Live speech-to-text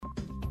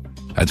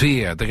Het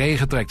weer. De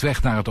regen trekt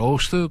weg naar het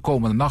oosten.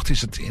 Komende nacht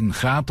is het een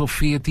graad of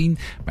 14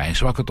 bij een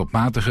zwakke tot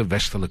matige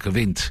westelijke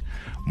wind.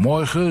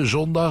 Morgen,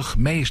 zondag,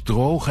 meest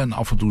droog en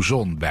af en toe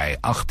zon bij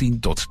 18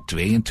 tot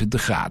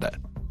 22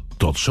 graden.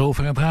 Tot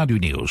zover het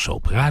radionieuws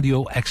op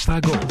Radio Extra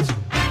Gold.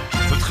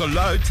 Het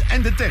geluid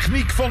en de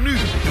techniek van nu.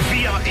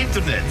 Via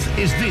internet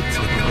is dit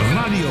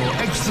Radio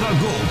Extra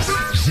Gold.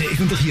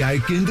 70 jaar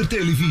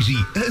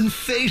kindertelevisie. Een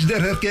feest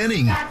der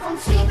herkenning.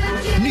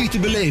 Nu te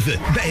beleven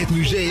bij het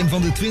Museum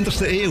van de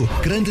 20e eeuw.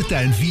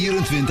 Krententuin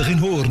 24 in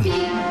Hoorn.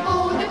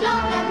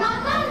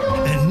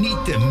 Een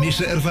niet te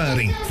missen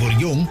ervaring voor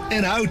jong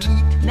en oud.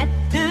 Met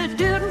de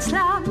deuren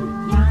slaan.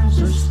 Ja,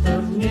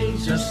 zuster, nee,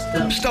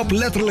 zuster. Stap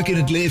letterlijk in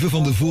het leven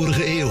van de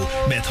vorige eeuw.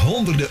 Met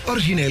honderden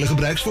originele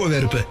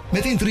gebruiksvoorwerpen.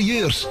 Met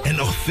interieurs en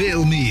nog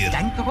veel meer.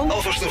 Denk erom.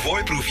 Alvast een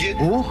voorproefje.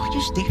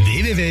 Oogjes dicht.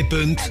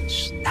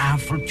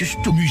 www.stafeltjes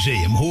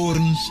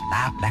museumhoorn.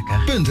 Slaap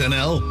lekker.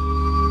 .nl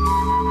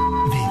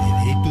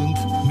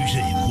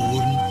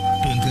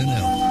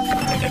www.museumhoorn.nl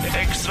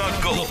Extra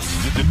Gold.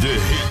 De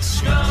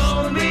hits.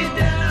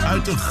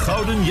 Uit de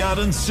gouden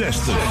jaren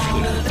 60.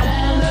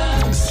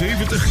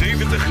 70. Yes, I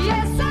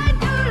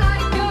do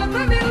like your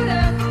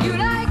Bermuda. You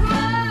like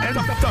mine. En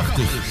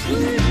 80.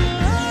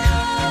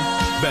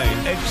 Bij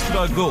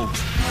Extra Gold.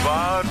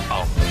 Waar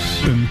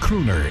anders? Een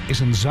crooner is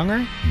een zanger,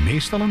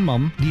 meestal een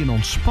man, die een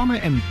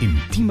ontspannen en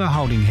intieme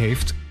houding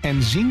heeft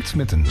en zingt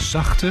met een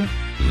zachte,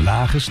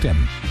 lage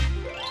stem.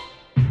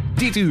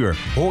 Dit uur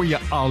hoor je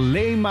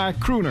alleen maar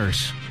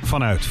crooners.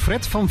 Vanuit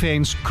Fred van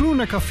Veens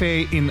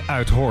Croonercafé in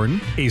Uithoorn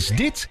is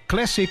dit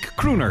Classic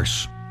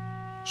Crooners.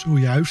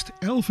 Zojuist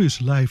Elvis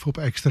live op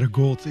Extra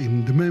Gold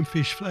in de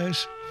Memphis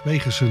Flash.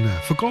 Wegens een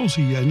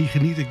vakantie. En die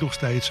geniet ik nog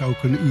steeds.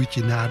 Ook een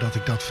uurtje nadat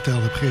ik dat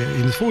verteld heb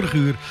in het vorige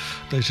uur.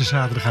 Deze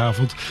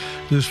zaterdagavond.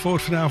 Dus voor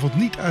vanavond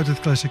niet uit het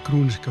Classic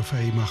Crooners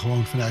Café. Maar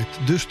gewoon vanuit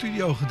de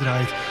studio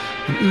gedraaid.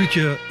 Een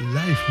uurtje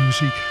live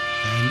muziek.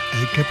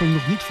 En ik heb hem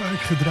nog niet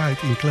vaak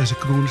gedraaid in Classic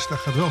Crooners. Daar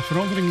gaat wel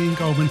verandering in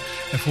komen.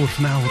 En voor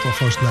vanavond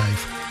alvast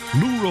live.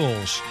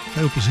 Rawls.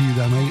 Veel plezier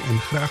daarmee. En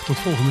graag tot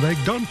volgende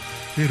week. Dan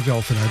weer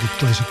wel vanuit het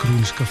Classic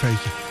Crooners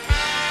Cafeetje.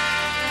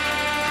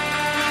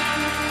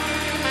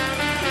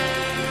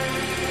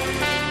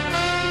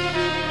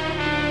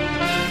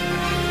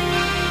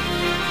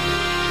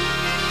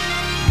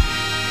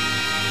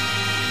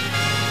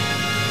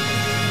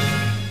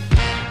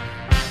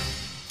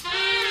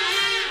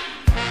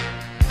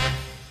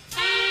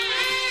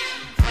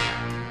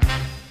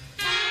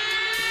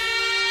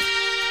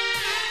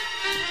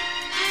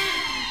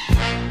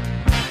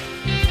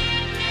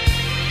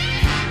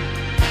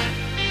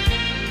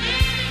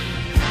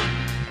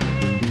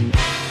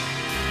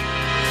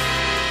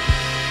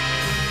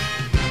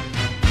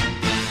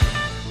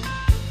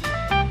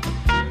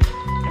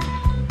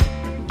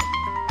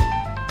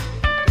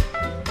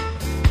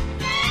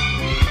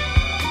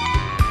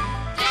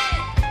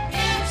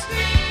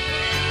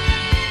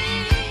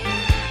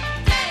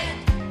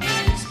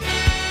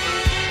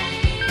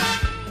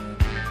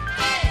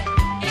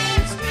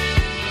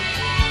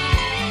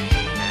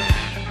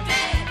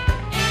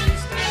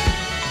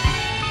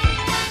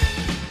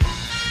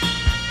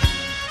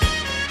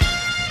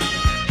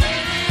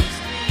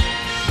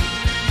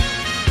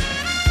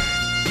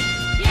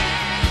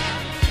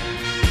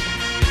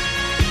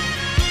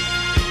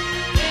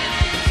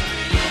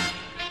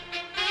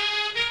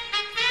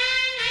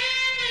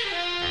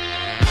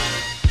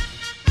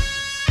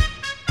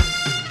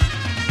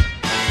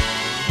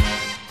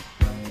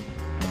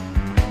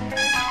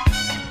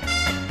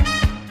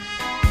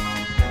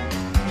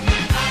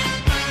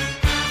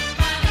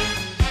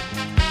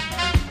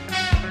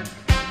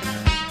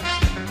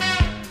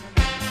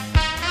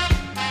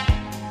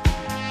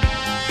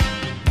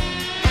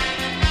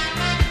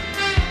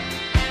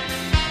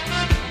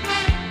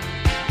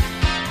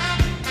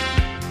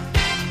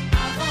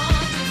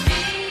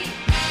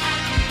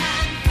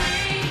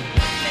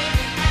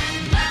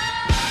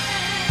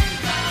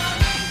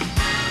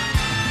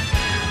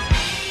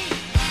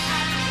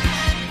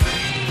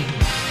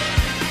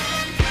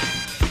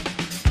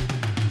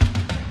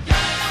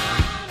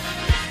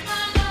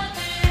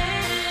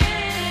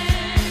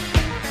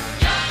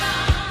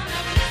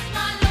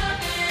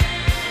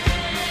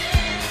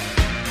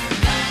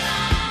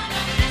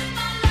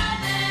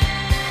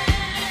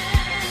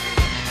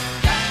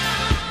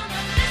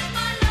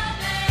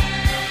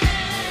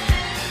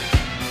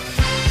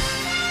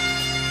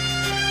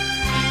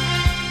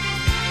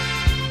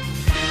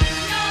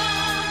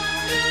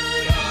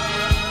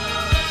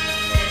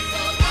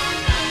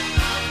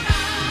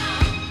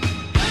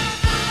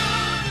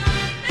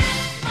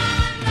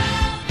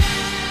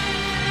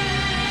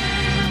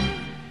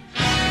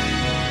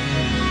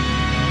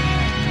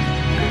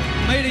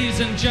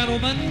 Ladies and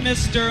gentlemen,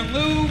 Mr.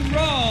 Lou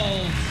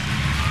Rawls.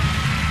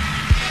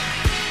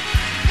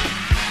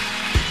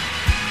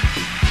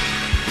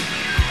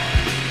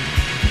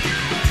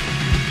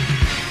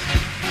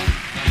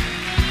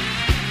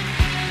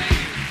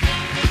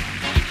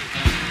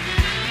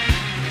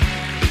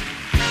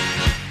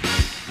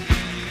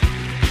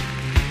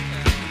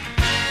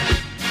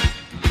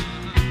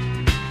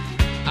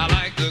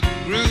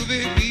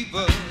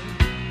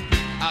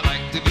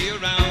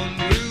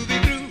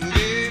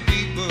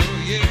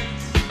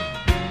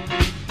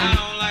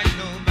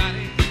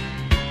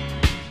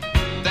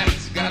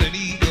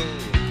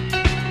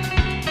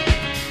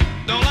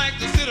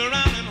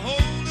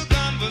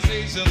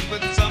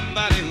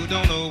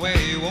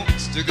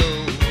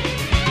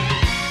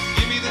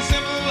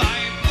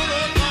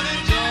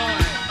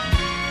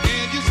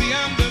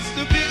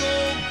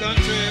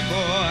 country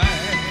boy.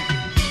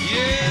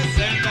 Yes,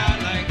 and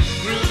I like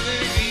groovy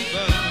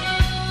people.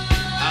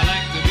 I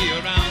like to be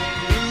around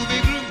groovy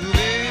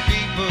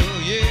people.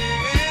 Yeah.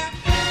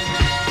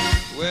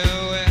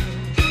 Well,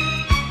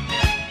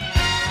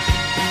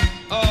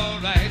 all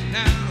right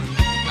now,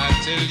 I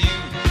tell you,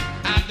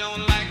 I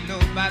don't like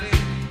nobody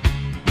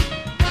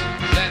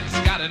that's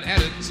got an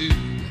attitude.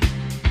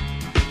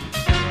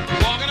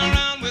 Walking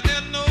around with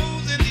their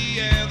nose in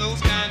the air,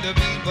 those kind of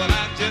people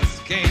I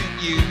just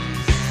can't use.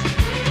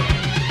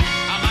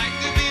 I like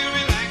to be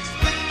relaxed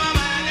with my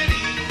mind at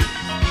ease.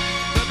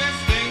 The best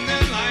thing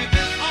in life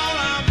is all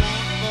I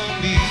want for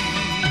me.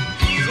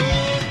 So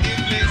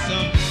give me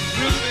some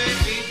groovy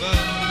people.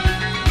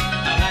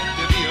 I like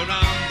to be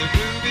around the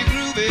groovy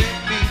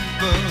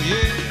people,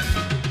 yeah.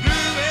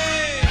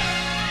 Groovy,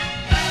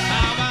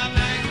 how I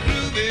like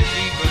groovy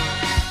people.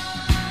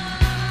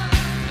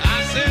 I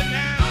said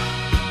now,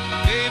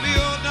 baby,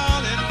 oh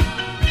darling,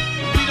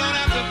 we don't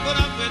have to put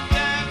up with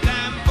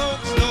damn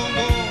folks no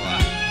more.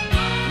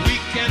 We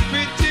can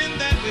pretend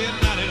that we're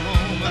not at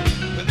home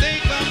when they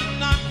come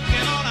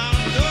knocking on our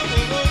door.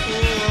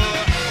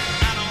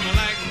 I don't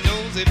like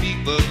nosy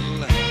people.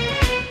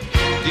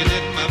 You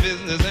did my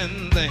business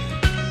and things.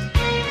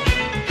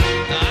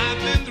 Now I've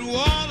been through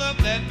all of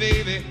that,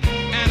 baby,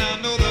 and I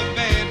know the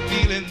bad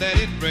feeling that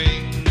it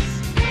brings.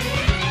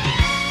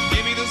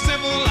 Give me the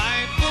simple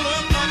life full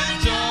of fun and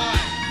joy.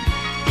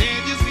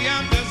 Can't you see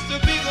I'm just a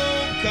big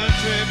old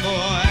country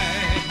boy?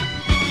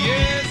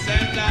 Yes,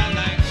 and I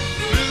like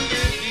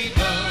groovy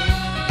people.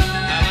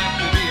 I like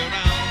to be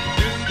around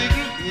groovy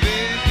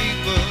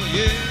people,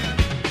 yeah.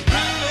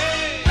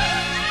 Groovy,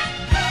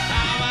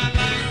 how I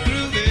like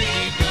groovy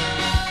people.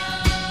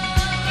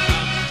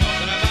 I'm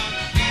talking about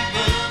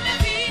people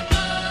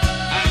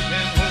I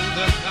can hold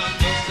a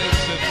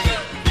conversation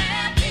with.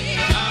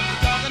 I'm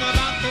talking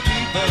about the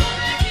people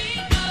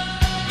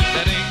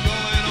that ain't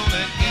going on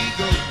an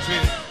ego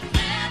trip.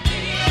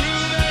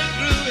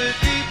 Groovy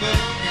people.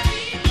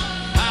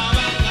 How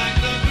I like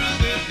the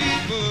groovy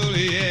people,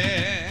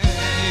 yeah.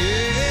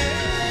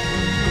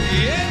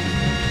 Yeah.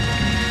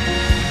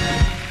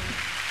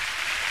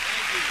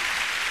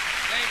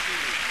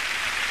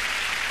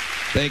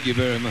 Thank you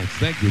very much.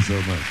 Thank you so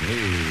much.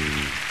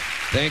 Hey.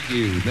 Thank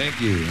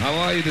you. How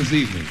are you this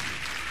evening?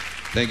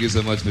 Thank you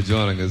so much for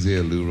joining us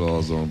here, Lou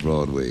Rawls on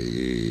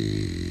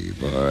Broadway.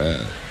 All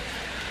right.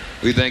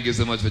 We thank you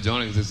so much for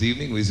joining us this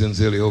evening. We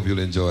sincerely hope you'll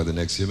enjoy the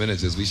next few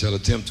minutes as we shall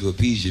attempt to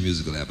appease your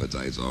musical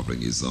appetites,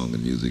 offering you song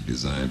and music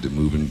designed to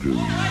move and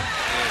groove.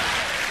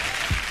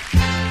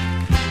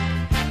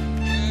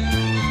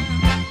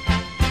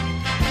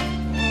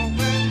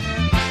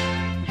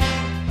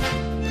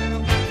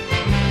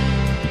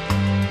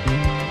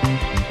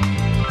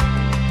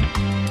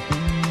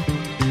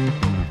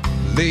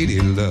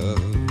 Lady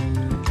love,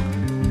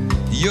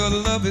 your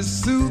love is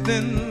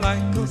soothing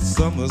like a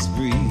summer's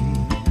breeze.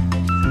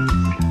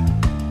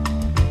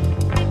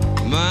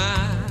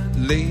 My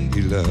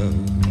lady love,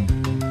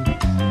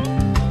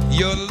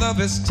 your love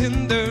is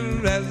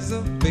tender as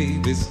a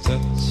baby's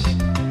touch,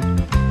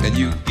 and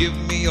you give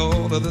me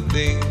all of the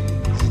things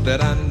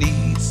that I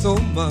need so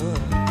much.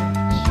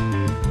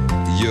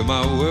 You're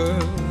my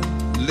world,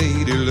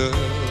 lady love,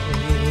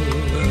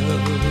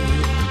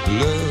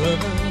 lady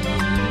love.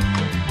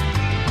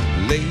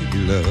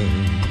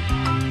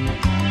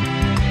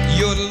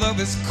 Your love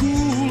is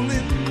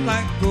cooling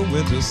like a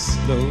winter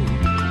snow.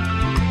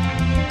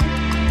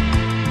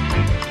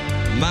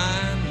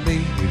 My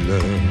lady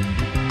love,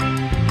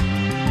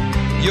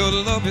 your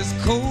love is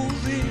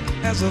cozy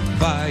as a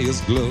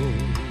fire's glow.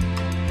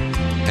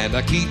 And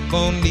I keep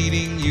on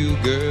needing you,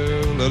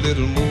 girl, a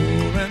little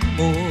more and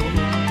more.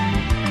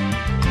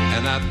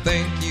 And I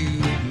thank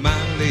you,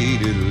 my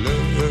lady love.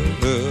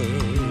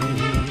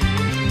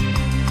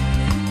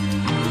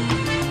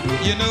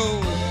 You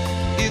know,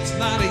 it's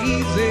not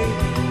easy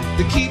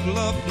to keep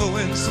love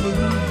flowing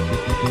smooth.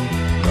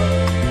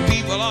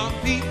 People are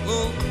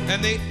people,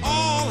 and they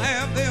all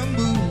have their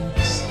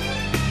moods.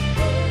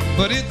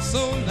 But it's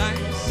so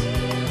nice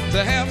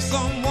to have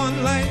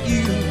someone like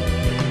you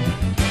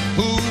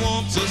who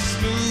wants a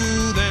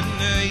smooth and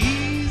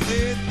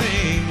easy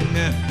thing,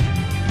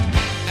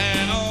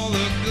 and all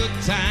the good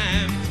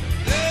times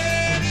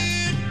that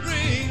it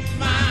brings.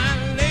 My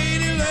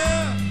lady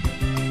love,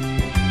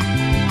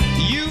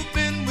 you've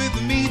been with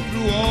me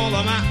through all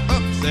of my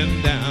ups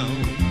and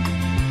downs.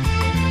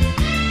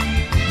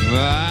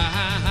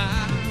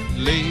 My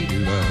lady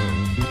love,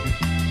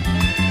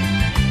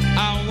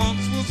 I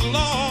once was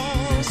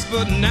lost,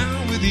 but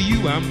now with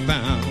you I'm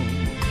found.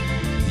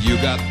 You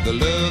got the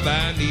love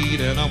I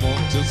need, and I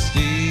want to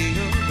stay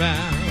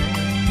around.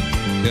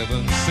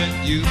 Heaven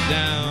sent you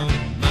down,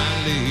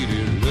 my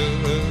lady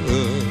love.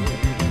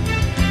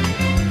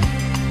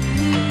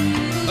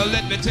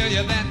 Let me tell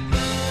you that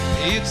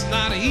it's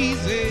not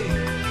easy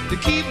to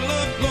keep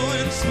love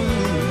flowing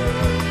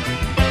smooth.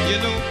 You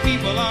know,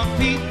 people are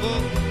people,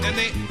 and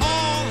they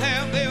all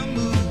have their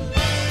moods.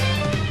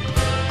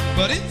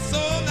 But it's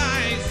so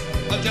nice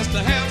just to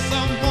have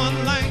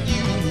someone like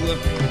you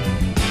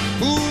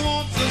who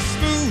wants a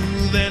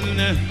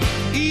an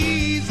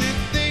easy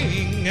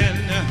thing,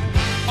 and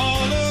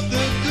all of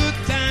the good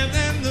times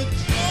and the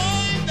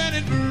joy that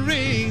it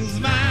brings,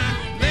 my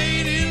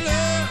lady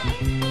love.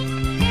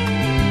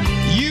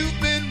 You've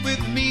been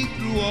with me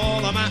through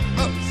all of my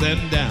ups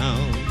and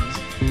downs,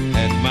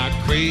 and my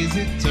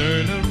crazy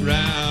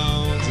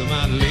turnarounds,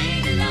 my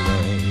lady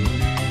love.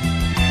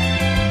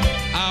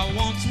 I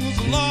once was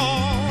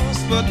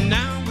lost, but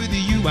now with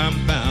you I'm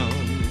found.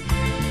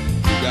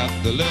 You got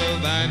the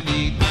love I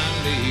need, my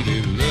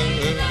lady love.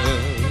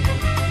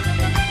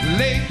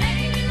 Lady,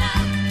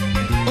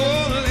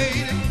 oh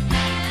lady,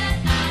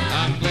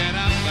 I'm glad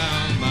I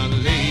found my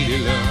lady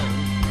love.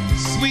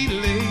 Sweet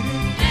lady,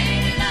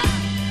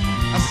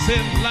 I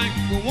said like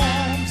a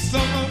warm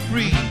summer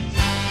breeze.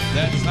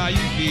 That's how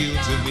you feel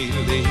to me,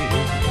 lady.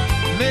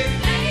 Lady,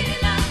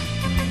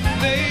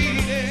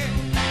 lady,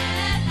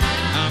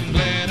 I'm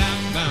glad I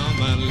found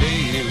my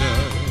lady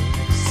love.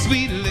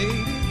 Sweet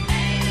lady,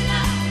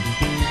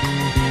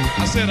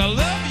 I said I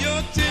love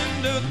your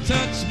tender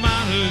touch,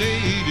 my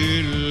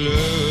lady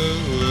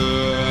love.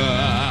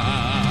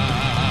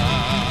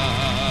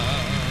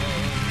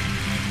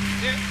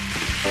 Yeah.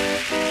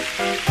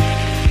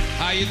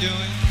 How you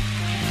doing?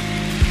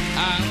 I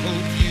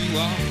hope you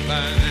are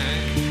fine.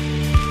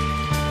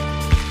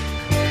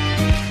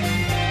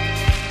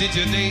 Did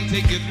your day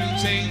take you through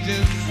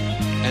changes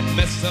and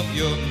mess up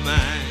your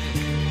mind?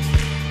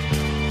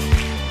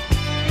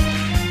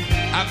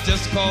 I've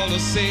just called to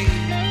say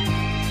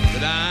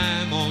that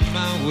I'm on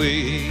my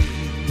way.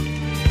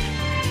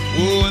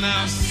 Oh, and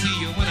I'll see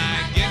you when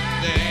I get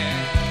there.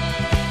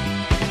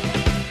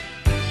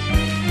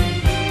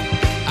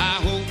 I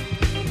hope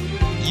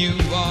you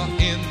are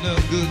in a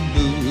good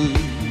mood.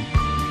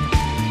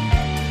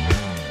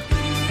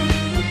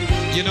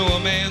 You know, a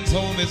man's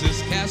home is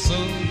his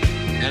castle,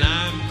 and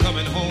I'm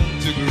coming home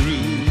to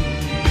groove.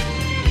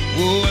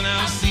 Oh, and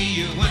I'll see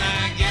you when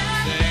I get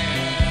there.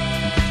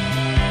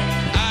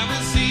 I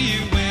will see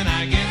you when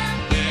I get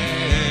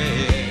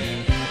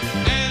there.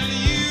 And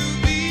you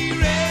be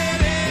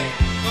ready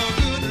for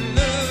good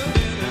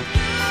loving.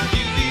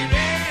 You be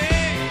ready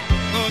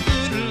for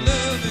good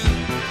loving.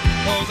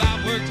 'Cause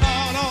I've worked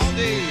hard all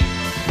day.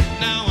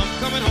 Now I'm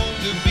coming home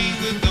to be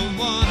with the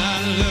one I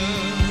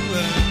love.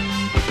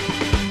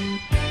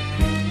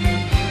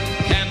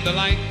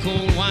 Candlelight,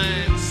 cold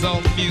wine,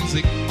 soft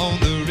music on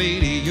the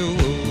radio.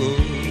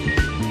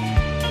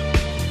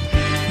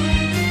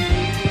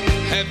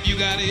 Have you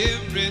got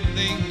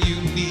everything you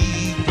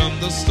need from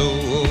the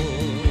store?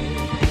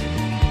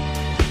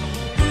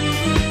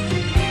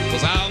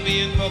 'Cause I'll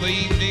be in for the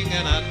evening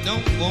and I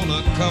don't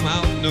wanna come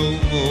out no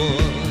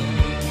more.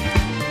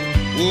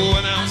 Oh,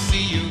 and I'll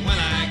see you when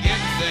I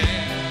get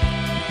there.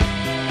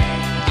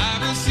 I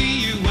will see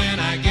you when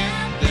I get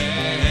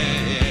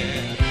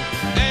there.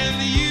 And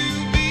you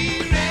be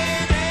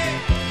ready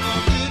for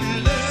good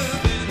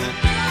loving.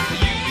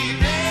 You be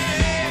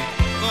ready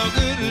for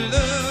good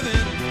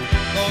loving.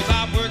 'Cause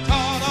I've worked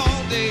hard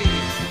all day.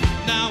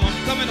 Now I'm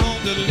coming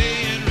home to lay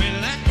and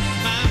relax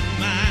my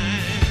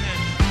mind.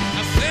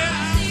 I said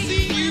I'll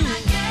see you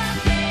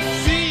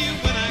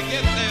when I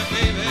get there,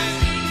 baby.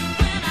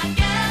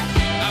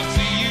 I'll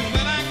see you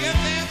when I get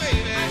there,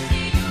 baby.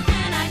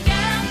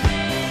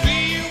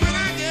 See you when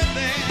I get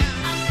there.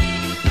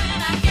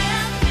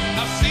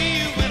 I'll see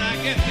you when I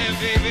get there,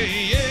 baby.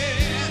 Yeah.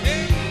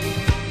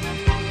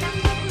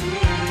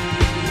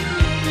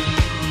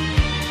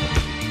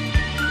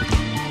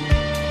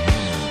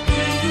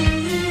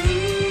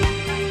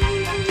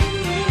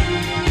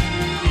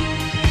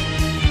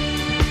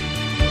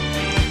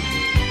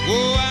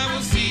 Oh, I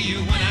will see you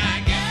when I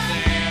get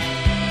there.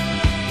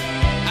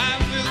 I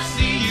will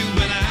see you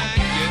when I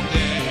get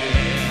there.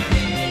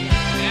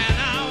 And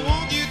I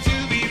want you to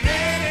be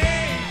ready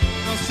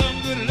for some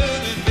good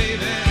loving,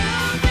 baby.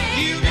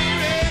 You be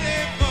ready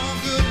for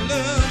good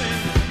loving.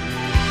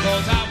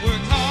 'Cause I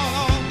worked hard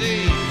all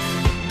day.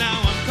 Now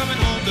I'm coming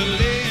home to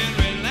lay and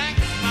relax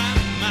my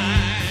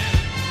mind.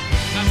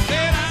 I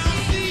said I'll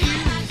see you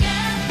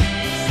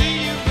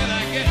when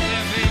I get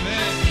there, baby.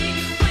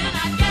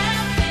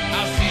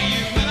 I'll see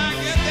you when I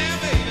get there,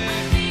 baby.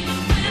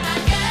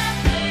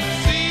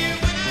 See you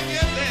when I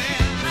get there.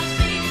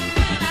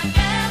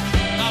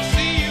 I'll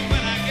see you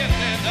when I get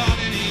there,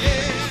 darling,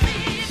 yeah.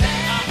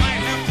 I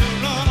might have to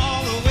run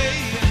all the way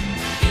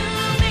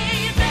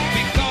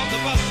because the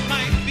bus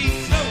might be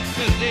slow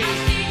today.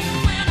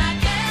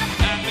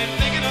 I've been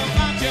thinking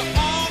about you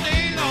all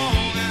day long,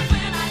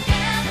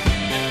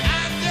 and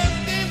I just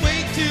can't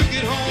wait to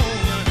get home.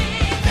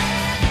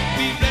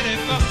 Be ready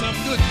for some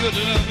good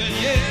loving,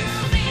 yeah.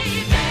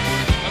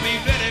 Be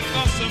ready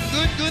for some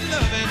good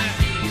loving.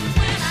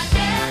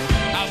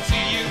 I'll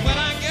see you when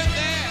I get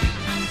there.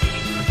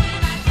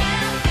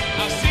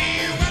 I'll see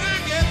you when I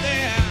get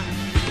there.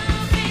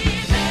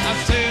 I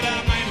said I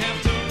might have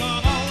to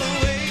run all the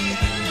way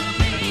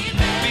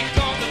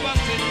because the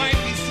buses might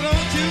be slow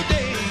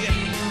today.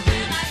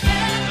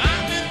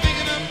 I've been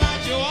thinking about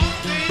you all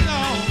day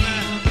long.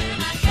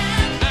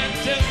 I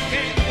just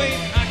can't wait.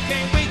 I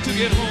can't wait to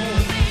get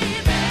home.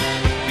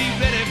 Be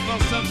ready for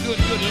some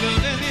good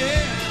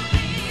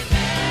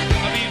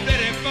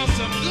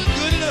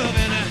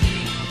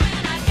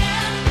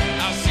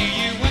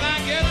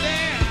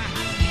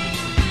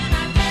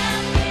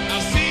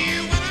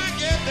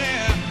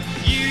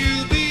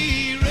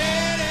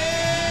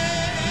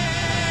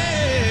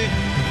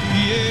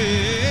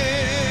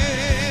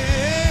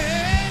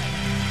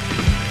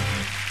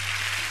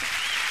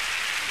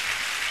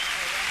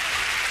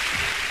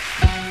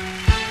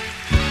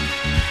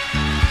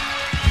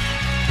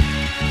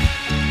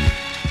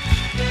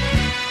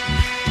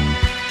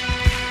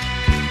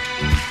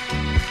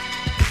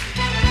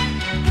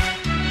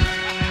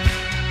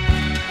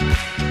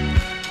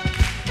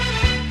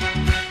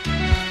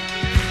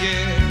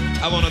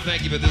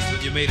Thank you for this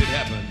one. You made it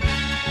happen.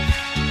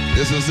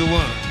 This was the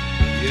one.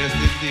 Yes,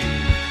 indeed.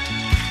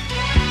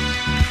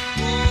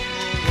 Whoa,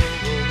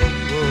 whoa, whoa,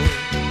 whoa.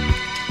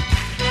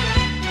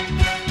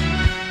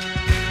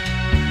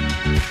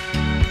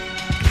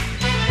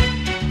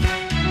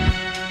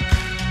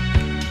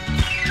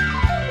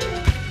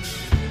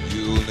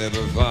 You'll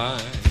never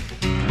find,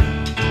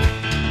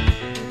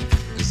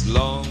 as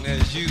long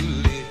as you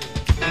live,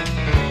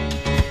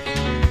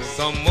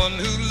 someone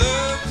who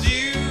loves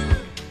you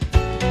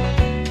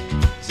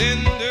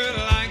tender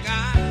like I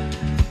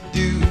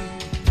do.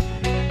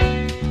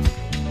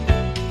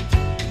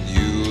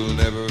 You'll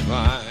never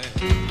find,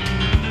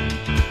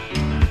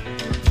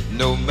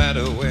 no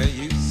matter where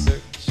you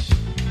search,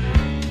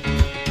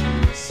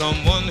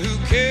 someone who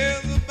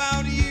cares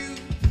about you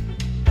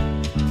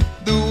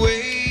the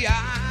way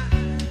I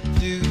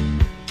do.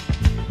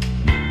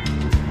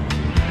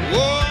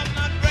 Oh, I'm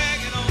not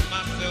bragging on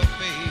myself,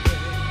 baby,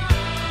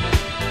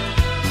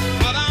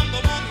 but I'm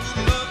the one who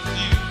loves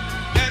you,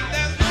 and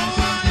there's no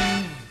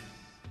one,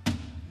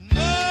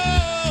 no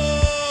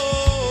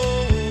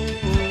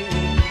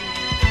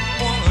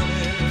one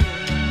else.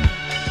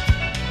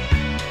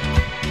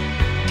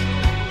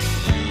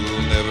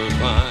 You'll never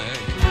find,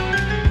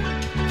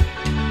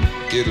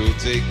 it'll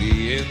take the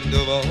end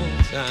of all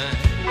time,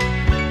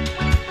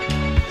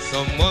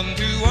 someone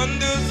to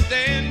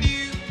understand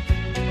you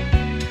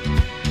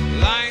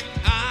like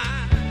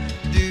I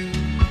do.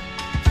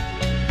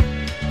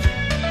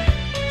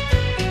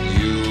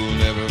 You'll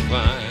never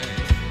find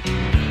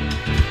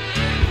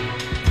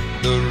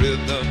the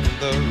rhythm,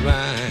 the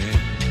rhyme,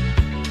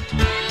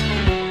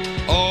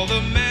 all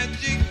the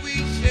magic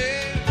we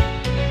share,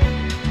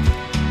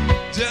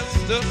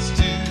 just us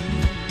two.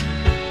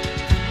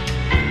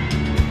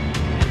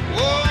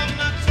 Oh, I'm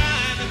not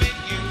trying to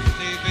make you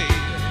stay,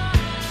 baby,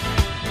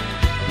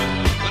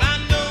 but I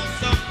know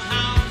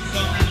somehow,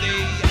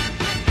 someday,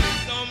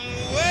 some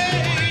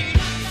way,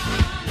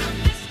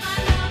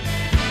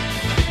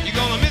 you're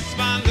gonna miss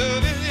my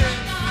loving, yeah.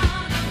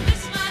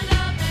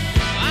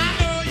 I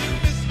know you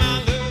miss my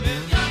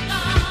loving.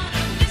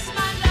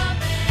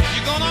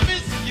 You're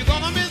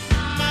gonna miss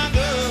my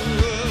love.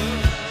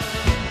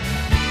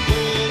 Oh,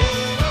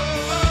 oh,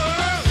 oh,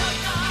 oh.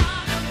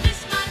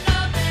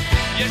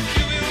 Yes,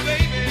 you will,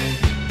 baby.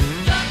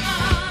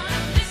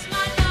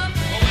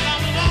 Oh, when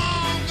I'm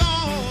long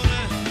gone,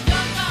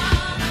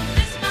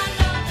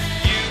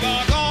 you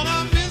are gonna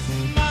miss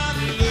my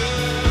love.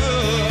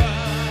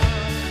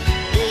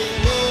 Oh,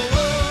 oh, oh,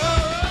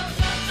 oh.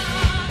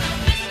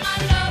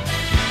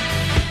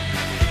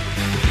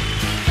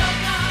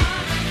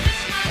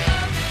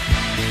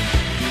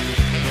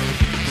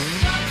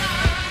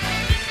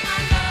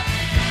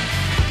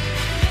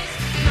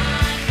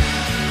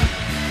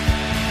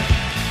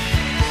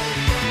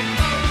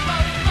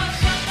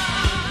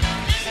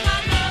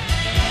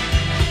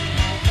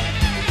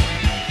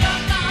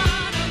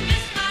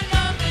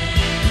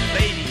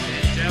 Ladies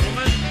and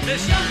gentlemen,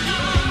 Mr.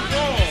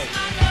 Rawls.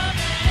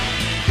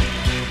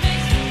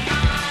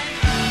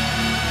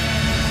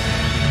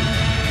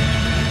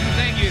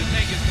 Thank you so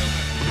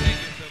much. Thank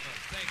you so much.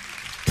 Thank you.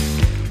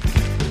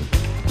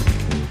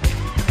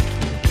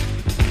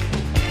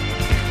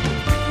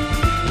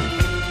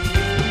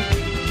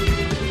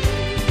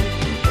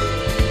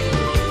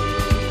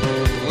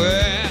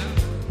 Well,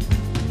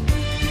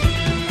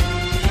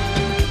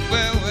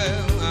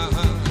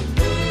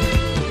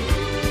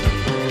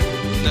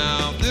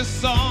 now this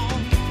song,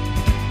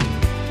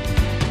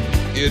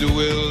 it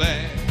will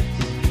last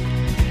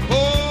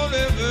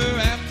forever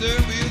after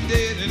we're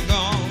dead and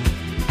gone.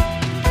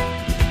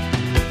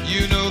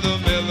 You know the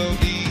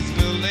melodies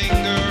will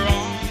linger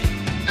on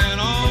and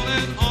on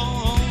and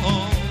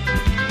on.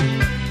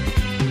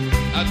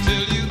 I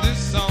tell you this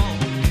song,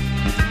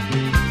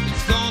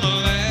 it's gonna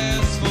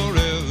last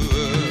forever.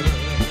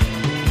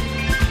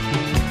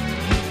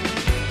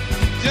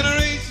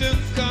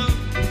 Generations come,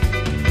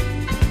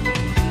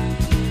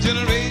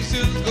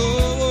 generations go,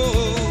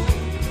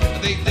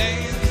 they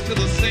dance to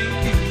the same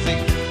music,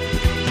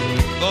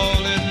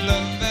 fall in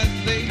love as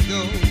they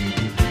go.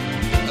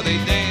 They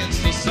dance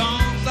to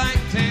songs like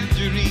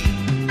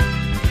Tangerine.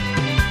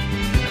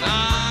 And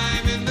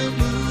I'm in the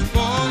mood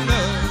for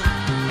love.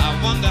 I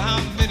wonder how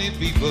many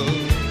people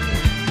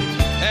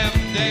have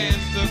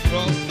danced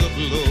across the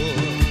floor.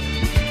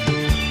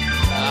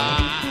 I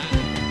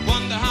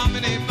wonder how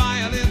many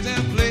violins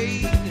have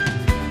played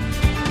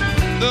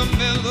the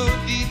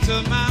melody to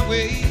my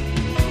way,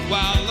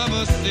 while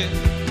lovers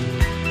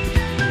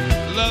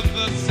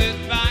sit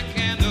by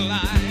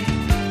candlelight.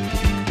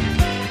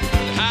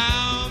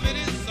 How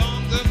many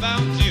songs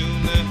about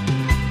June,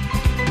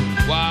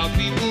 while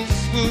people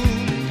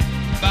swoon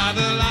by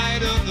the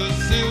light of the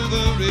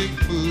silvery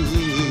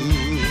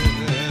moon.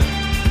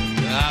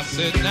 I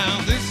said,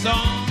 now this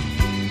song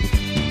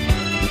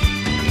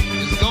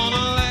is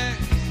gonna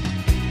last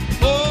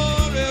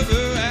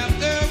forever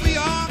after we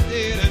are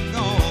dead and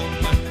gone.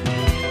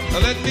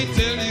 Let me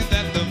tell you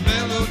that the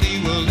melody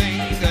will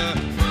linger.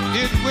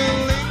 It will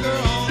linger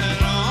on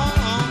and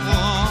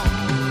on.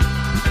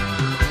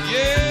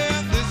 Yeah.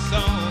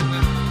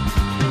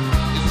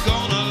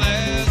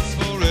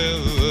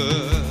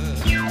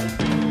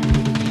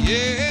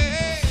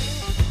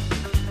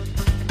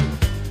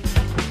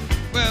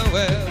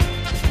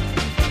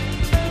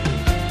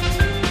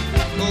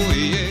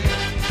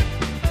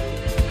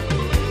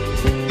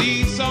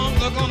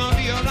 songs are gonna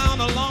be around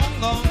a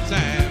long, long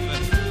time.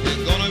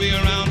 It's gonna be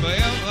around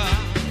forever.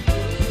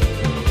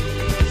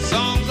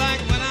 Songs like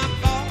When I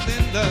Fall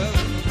in Love.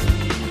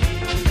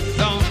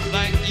 Songs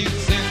like You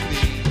Sent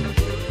Me.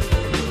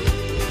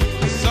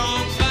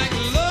 Songs like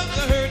Love's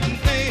a Hurting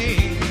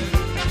Thing.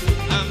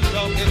 I'm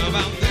talking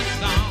about this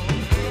song.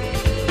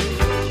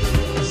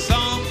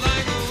 Songs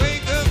like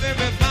Wake Up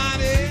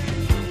Everybody.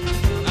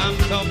 I'm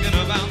talking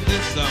about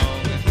this song.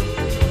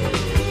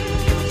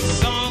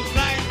 Songs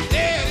like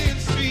Dead in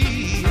the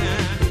Street.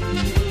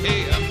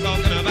 Hey, I'm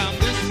talking about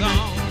this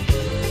song.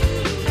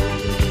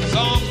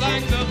 Songs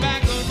like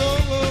Tobacco Road.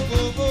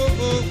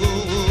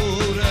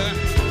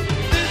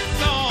 This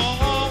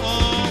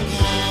song.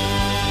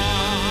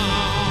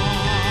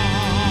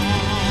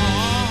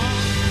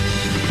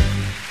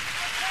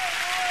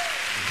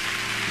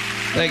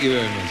 Thank you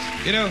very much.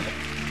 You know,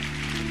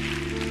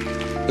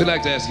 we'd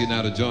like to ask you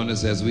now to join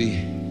us as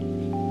we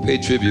pay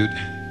tribute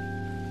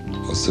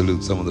or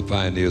salute some of the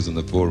pioneers and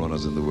the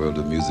forerunners in the world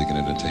of music and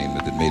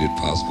entertainment that made it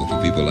possible for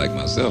people like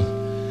myself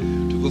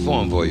to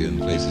perform for you in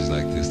places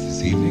like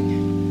this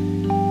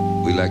evening.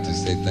 We'd like to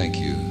say thank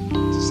you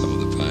to some of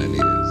the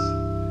pioneers.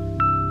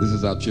 This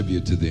is our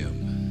tribute to them.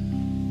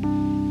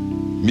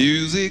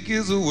 Music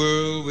is a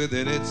world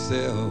within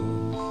itself,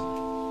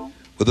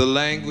 with a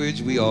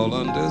language we all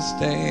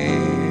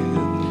understand.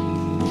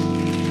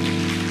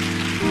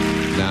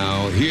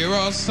 Now here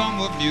are some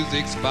of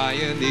music's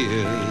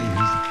pioneers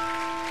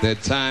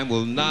that time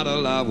will not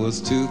allow us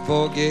to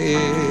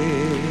forget.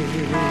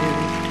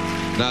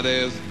 Now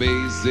there's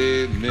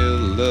Basie,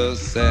 Miller,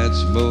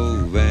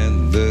 Satchmo,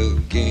 and the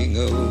king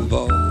of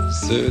all,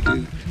 Sir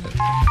Duke.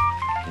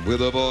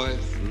 With a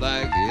voice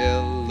like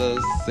Ella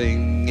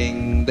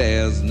singing,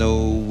 there's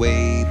no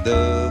way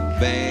the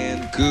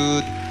band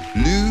could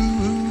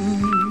lose.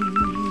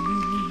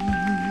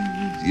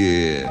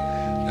 Yeah,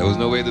 there was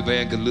no way the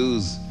band could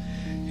lose.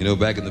 You know,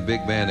 back in the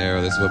big band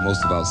era, that's where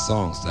most of our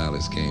song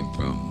stylists came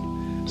from.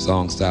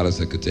 Song stylists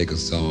that could take a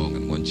song,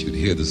 and once you'd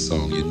hear the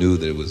song, you knew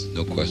there was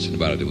no question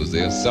about it. It was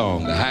their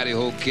song. The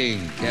Heidi-Ho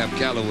King, Cab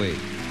Calloway.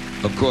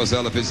 Of course,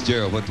 Ella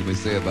Fitzgerald. What can we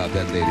say about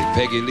that lady?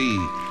 Peggy Lee,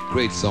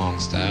 great song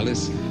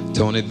stylist.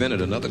 Tony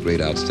Bennett, another great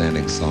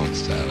outstanding song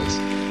stylist.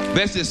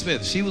 Bessie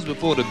Smith, she was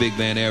before the big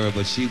band era,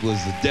 but she was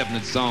a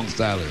definite song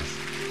stylist.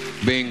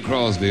 Bing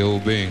Crosby, oh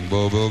Bing,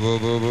 bo bo bo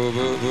bo bo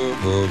bo bo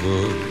bo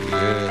bo.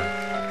 Yeah.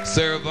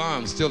 Sarah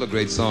Vaughan, still a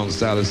great song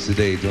stylist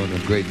today, doing a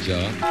great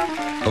job.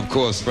 Of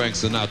course, Frank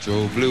Sinatra,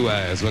 oh Blue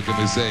Eyes, what can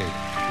we say?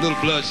 A little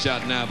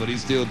bloodshot now, but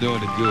he's still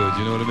doing it good,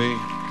 you know what I mean?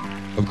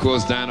 Of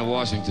course, Dinah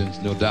Washington,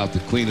 no doubt the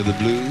queen of the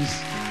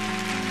blues.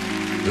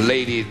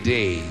 Lady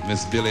Day,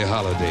 Miss Billie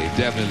Holiday,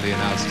 definitely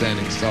an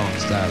outstanding song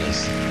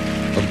stylist.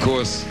 Of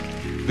course,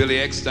 Billy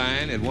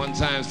Eckstine, at one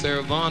time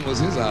Sarah Vaughan was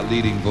his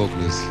leading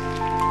vocalist.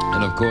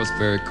 And of course,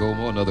 Perry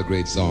Como, another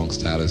great song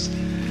stylist.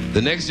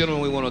 The next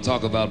gentleman we want to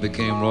talk about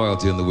became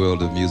royalty in the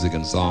world of music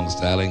and song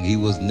styling. He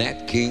was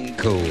Nat King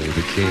Cole,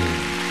 the king.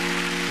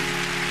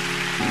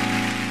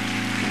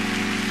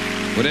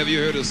 Whenever you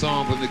heard a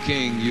song from the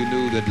king, you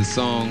knew that the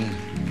song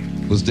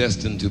was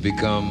destined to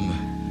become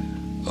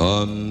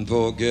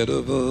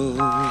unforgettable.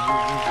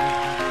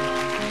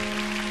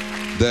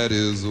 That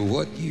is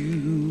what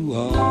you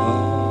are.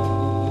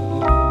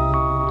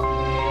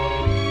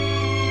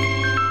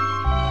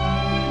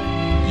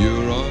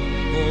 You're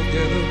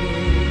unforgettable.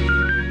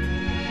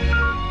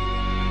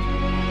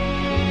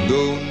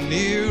 Go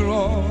near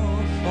or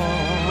far,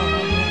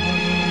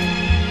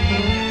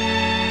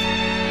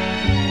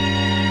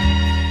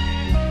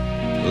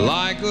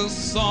 like a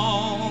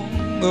song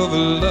of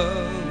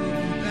love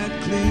that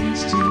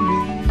clings to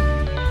me.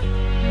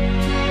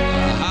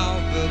 How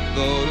the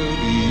thought of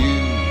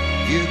you,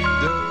 it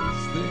does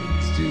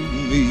things to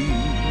me.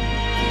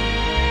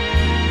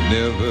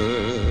 Never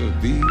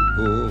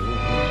before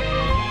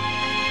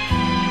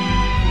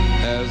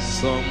has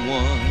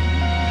someone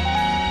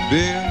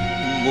been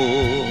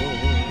more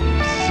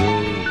so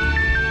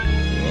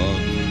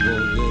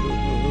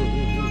unforgettable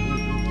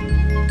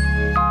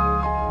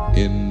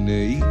in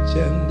each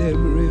and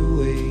every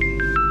way.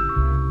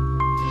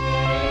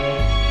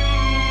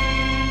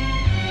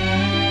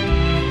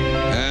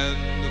 And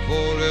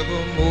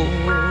forevermore,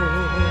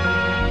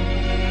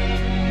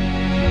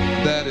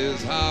 that is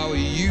how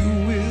you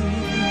will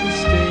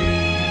stay.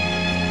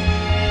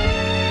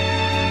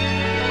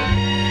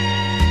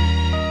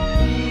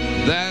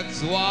 That's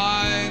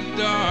why,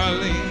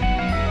 darling,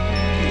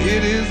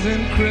 it is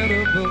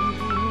incredible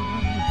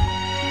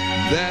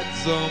that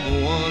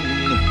someone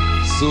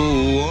so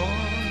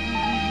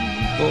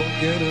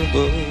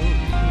unforgettable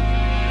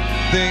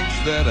thinks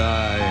that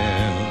I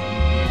am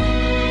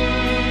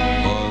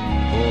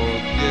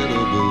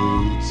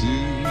unforgettable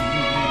too.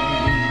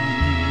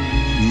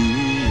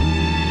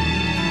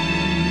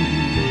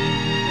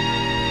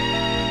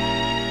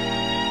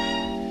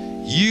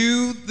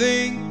 You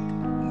think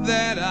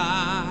that I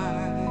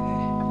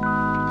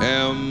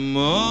am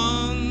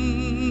unforgettable.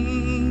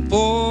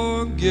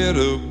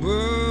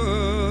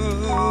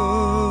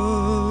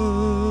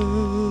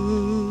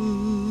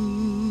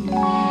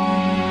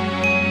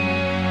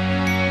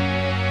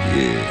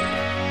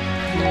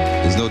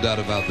 doubt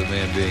about the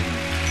man being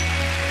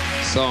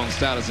song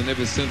stylist in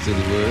every sense of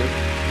the word.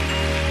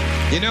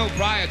 You know,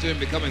 prior to him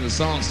becoming the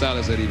song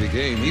stylist that he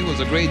became, he was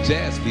a great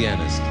jazz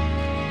pianist.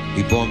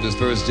 He formed his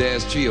first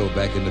jazz trio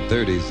back in the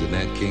 30s, the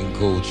Nat King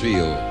Cole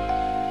Trio.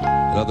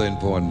 Another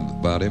important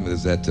about him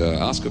is that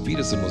Oscar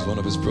Peterson was one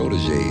of his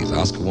proteges.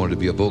 Oscar wanted to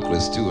be a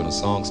vocalist too and a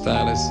song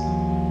stylist.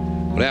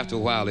 But after a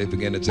while, they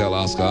began to tell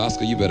Oscar,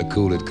 Oscar, you better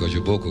cool it because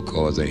your vocal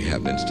cords ain't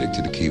happening. Stick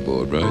to the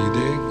keyboard, bro, you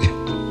dig?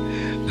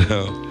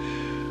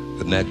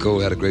 But Nat Cole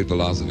had a great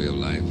philosophy of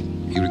life.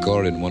 He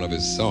recorded in one of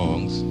his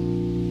songs,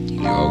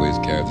 he always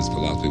carried this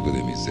philosophy with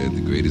him. He said,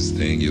 the greatest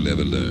thing you'll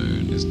ever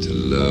learn is to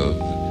love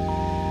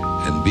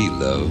and be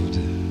loved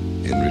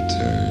in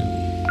return.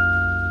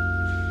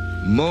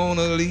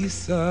 Mona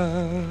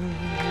Lisa,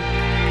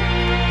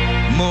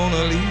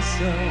 Mona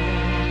Lisa,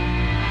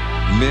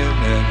 men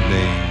have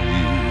named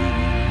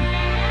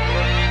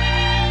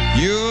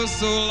you. You're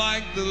so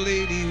like the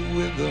lady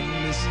with a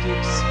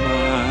mystic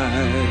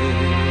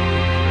smile.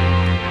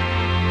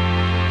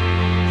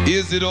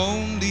 Is it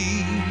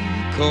only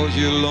 'cause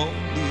you're lonely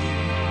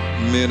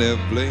men have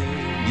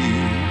blamed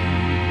you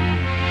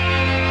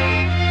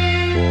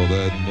for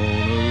that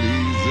Mona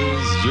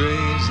Lisa's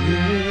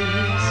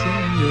strangeness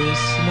in your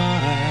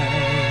smile?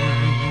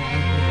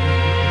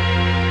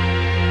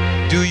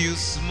 Do you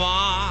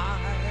smile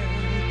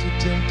to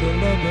tempt a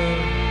lover,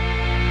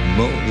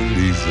 Mona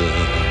Lisa?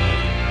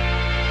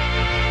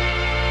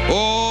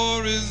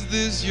 Or is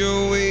this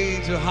your way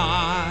to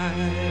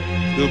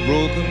hide a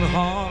broken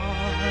heart?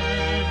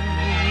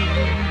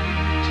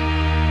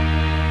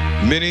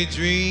 Many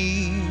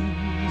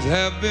dreams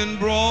have been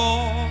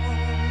brought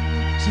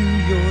to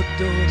your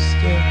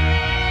doorstep.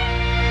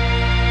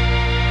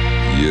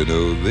 You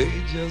know they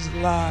just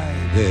lie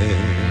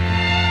there,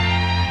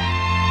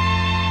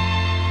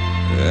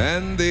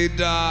 and they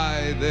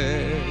die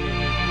there.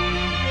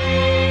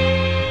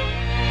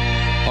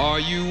 Are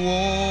you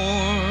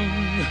warm?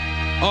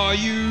 Are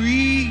you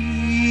real,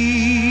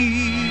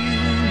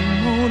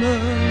 Mona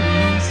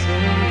Lisa?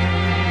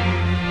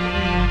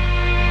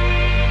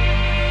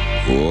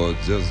 Or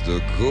just a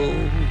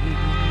cold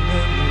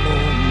and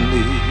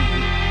lonely,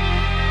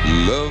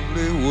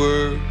 lovely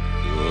work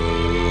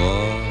of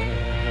art?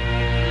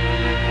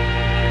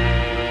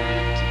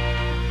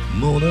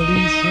 Mona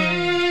Lisa,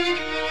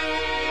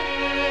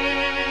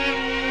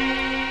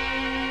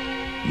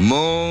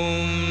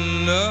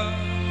 Mona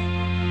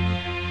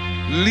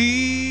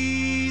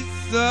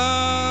Lisa.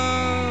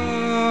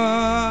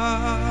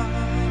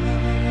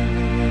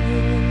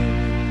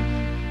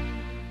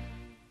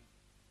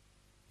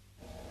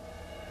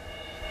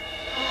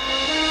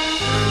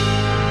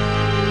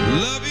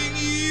 Loving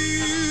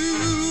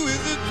you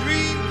is a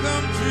dream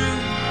come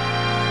true.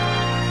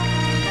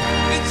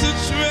 It's a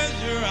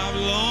treasure I've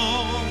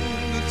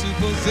longed to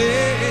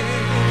possess.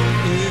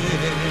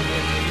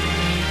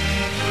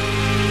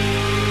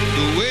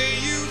 The way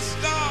you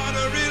start a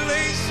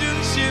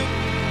relationship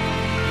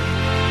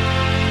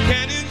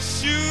can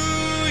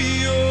ensure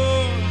your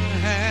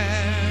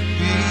happiness.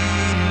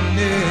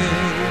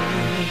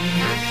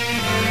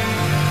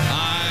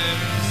 I'm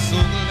so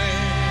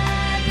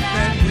glad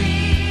that we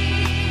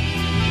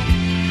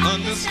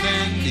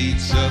understand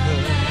each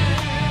other.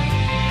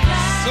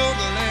 So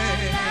glad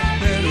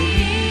that we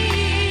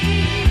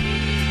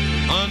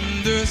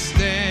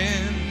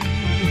understand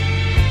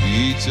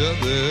each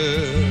other.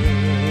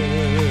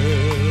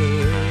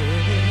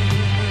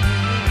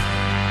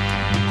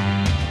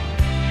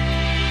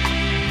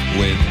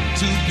 When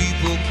two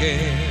people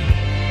can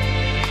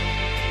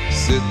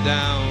sit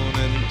down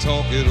and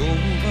talk it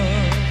over.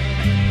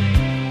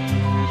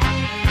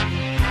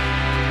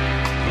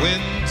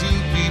 When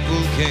two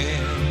people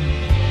can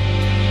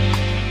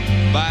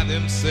by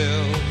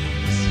themselves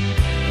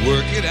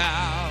work it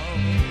out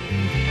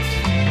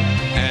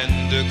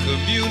and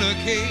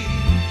communicate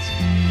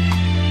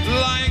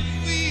like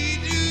we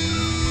do.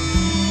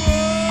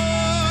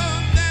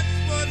 Oh, that's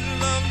what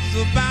love's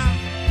about,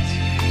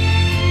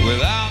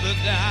 without a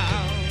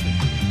doubt.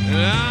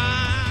 And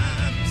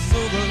I'm so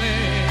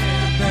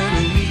glad that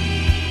we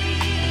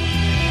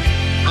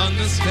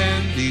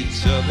understand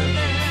each other.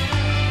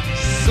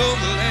 So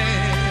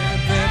glad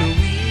that we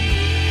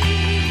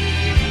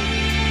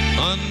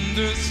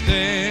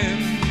understand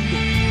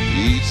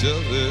each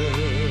other.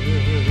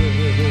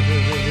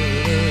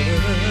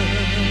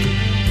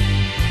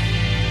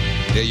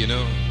 Yeah, you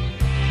know,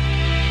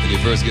 when you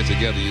first get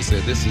together, you say,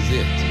 this is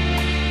it.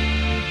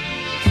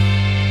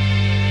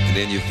 And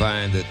then you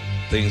find that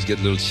things get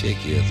a little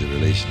shaky as the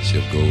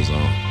relationship goes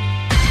on.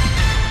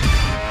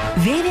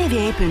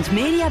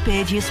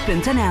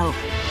 www.mediapages.nl.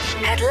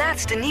 Het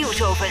laatste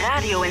nieuws over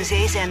radio en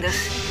zeezenders.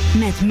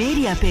 Met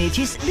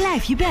Mediapages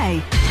blijf je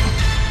bij.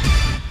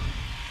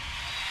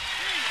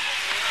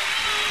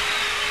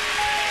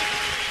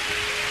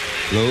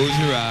 Close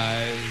your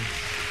eyes.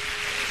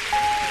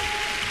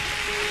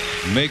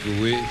 Make a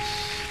wish.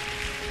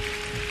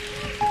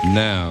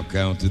 Now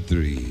count to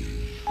 3.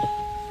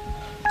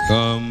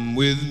 Come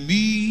with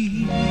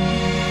me,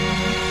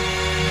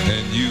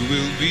 and you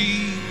will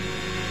be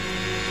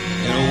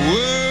in a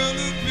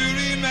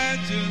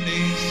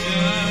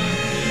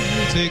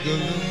take a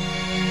look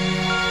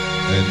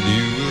and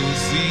you will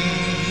see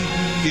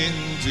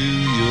into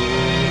your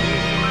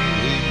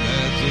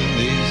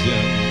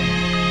imagination.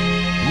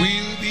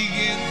 We'll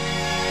begin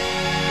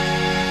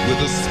with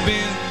a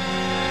spin,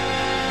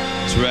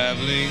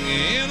 traveling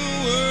in a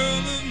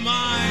world of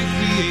my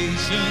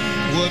creation.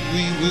 What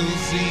we will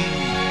see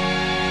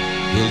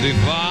will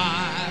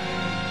defy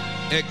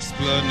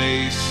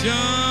explanation.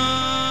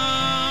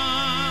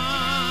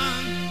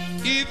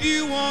 If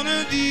you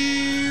wanna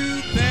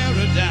view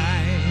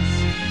paradise,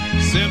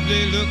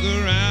 simply look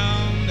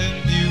around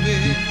and view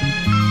it.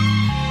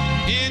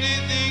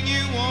 Anything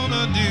you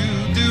wanna do,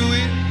 do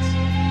it.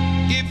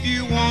 If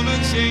you wanna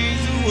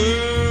change the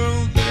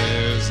world,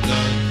 there's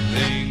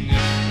nothing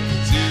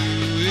to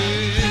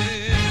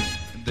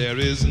it. There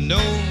is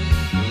no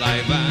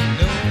life I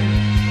know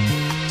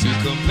to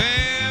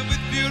compare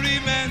with pure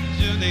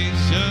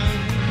imagination.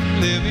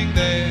 Living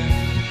there,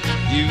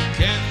 you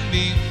can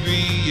be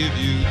free if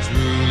you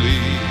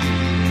truly,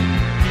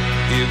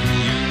 if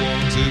you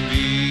want to be.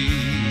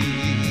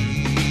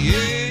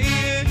 Yeah,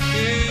 yeah,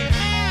 yeah.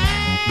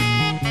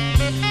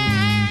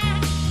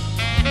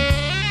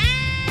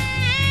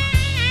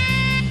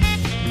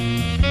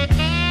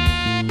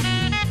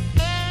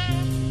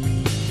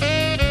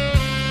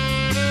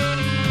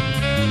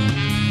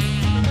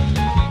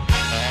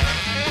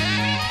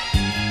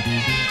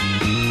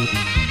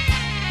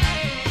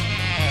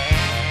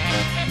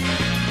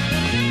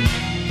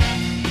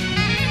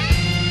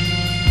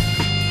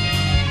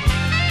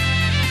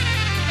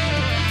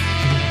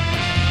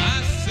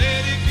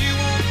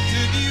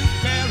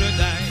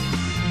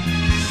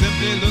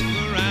 Look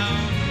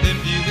around and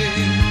view it.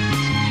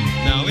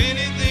 Now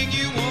anything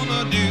you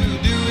wanna do,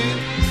 do it.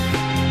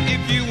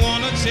 If you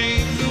wanna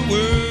change the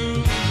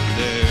world,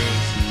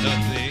 there's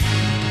nothing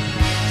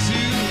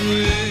to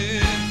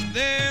it.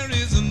 There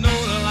is no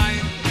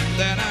life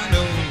that I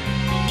know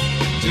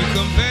to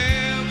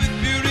compare with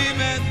pure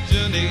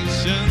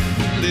imagination.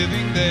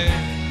 Living there,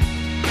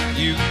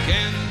 you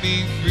can be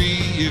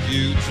free if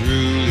you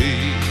truly,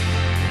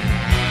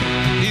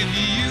 if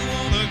you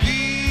wanna be.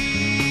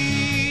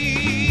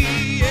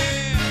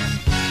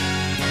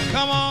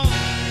 Come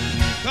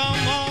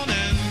on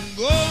and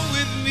go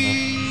with me.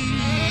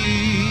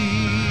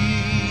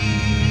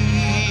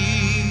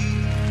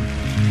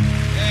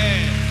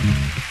 Yeah.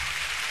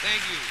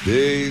 Thank you.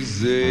 They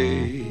say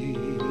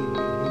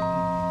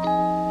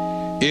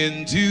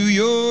into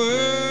your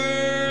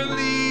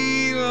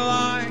early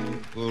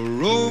life a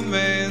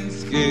romance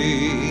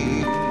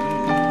came,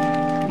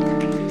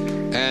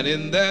 and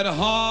in that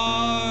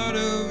heart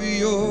of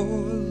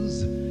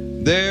yours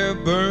there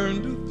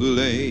burned a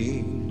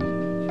flame.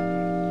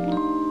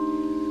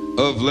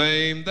 A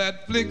flame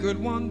that flickered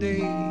one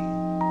day,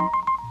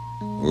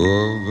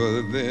 oh,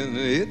 but then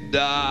it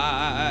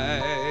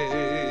died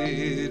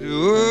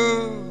away.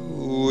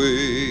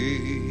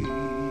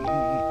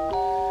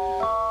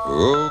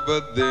 Oh,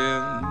 but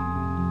then,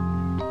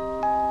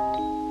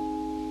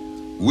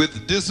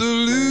 with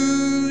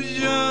disillusion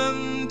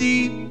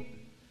deep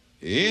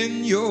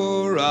in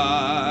your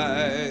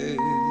eyes,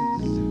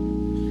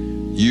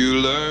 you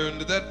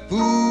learned that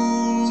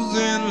fools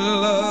in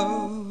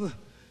love,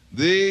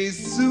 they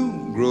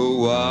soon grow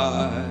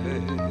wise,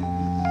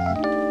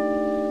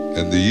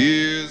 and the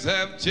years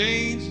have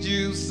changed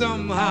you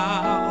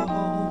somehow.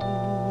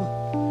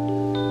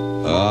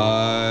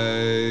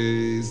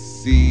 I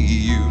see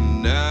you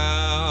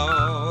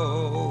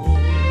now.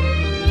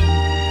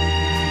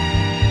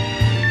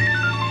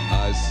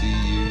 I see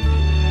you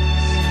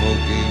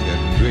smoking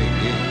and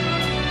drinking,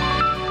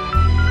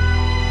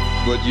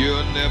 but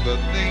you're never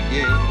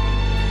thinking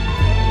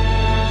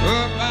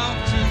about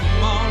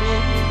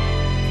tomorrow.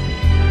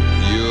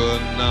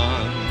 You're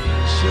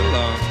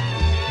nonchalant,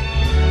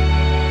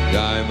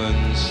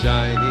 diamonds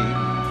shining,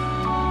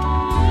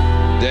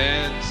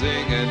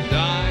 dancing and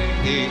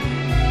dining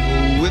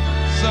with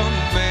some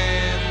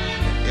man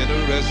in a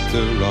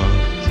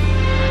restaurant.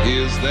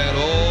 Is that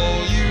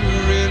all you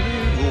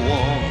really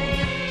want?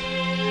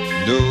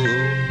 No.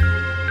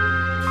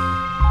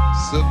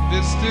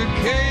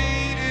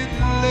 Sophisticated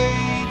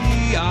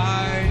lady, I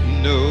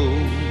know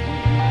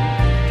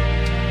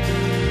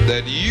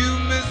that you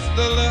miss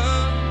the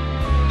love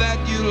that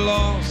you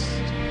lost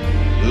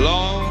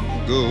long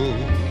ago,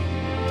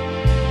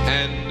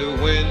 and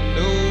when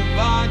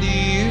nobody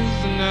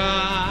is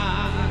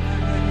nigh,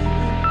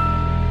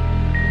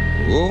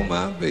 oh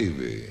my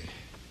baby,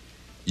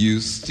 you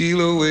steal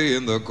away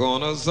in the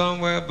corner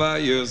somewhere by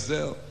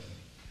yourself.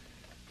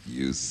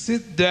 You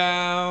sit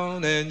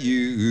down and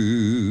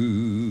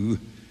you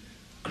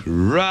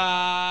cry.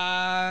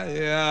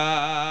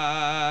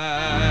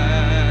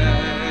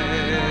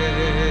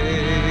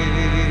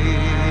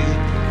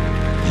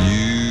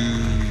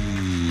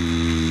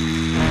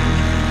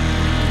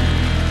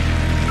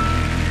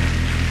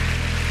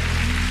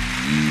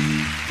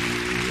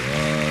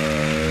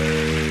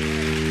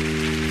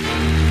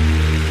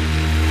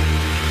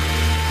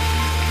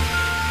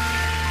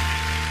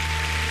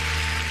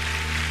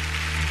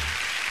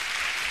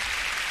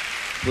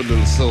 put a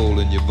little soul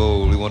in your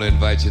bowl. We want to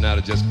invite you now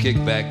to just kick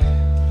back,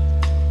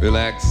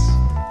 relax,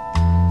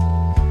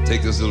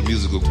 take this little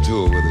musical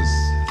tour with us.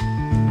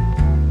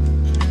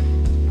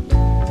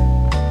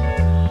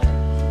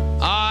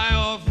 I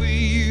offer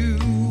you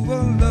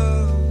a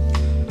love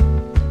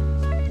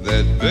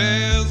that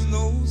bears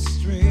no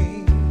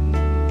strings,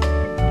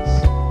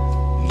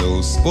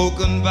 no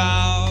spoken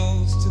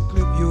vows to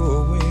clip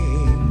your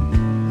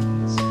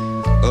wings,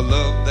 a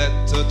love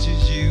that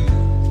touches you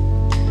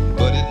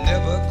but it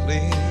never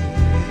clings.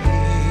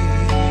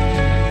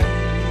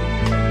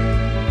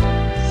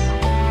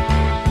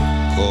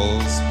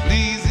 'Cause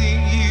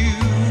pleasing you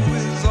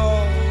is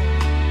all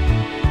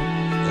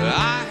that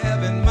I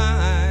have in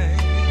mind.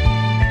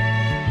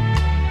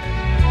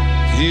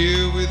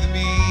 Here with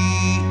me,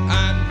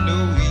 I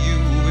know you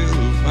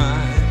will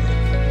find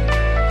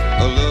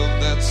a love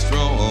that's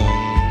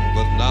strong,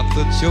 but not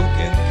the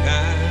choking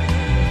kind.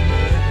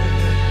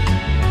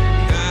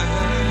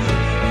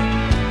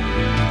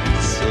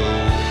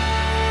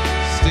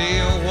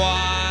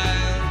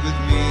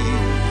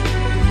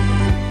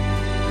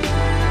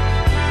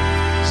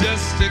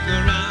 Stick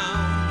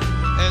around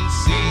and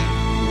see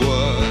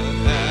what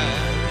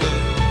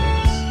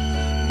happens.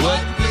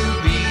 What will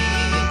be,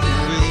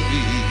 will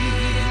be.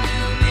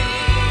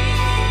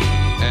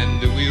 And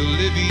we'll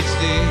live each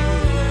day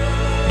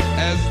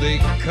as they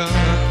come.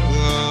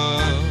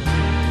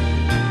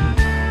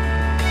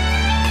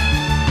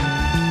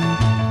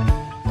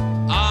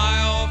 I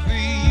offer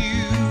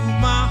you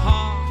my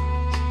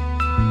heart,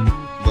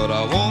 but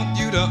I want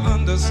you to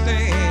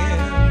understand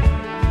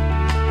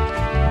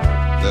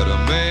that a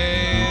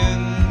man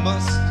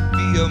must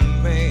be a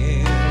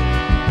man,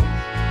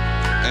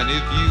 and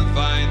if you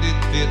find it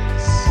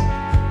fits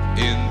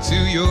into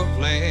your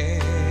plans,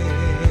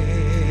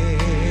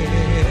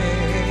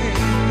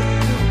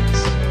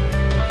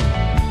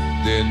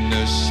 then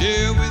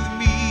share with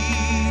me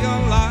a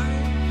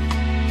life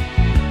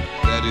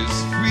that is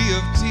free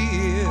of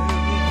tears.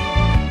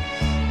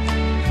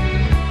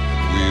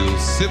 We'll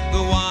sip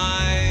the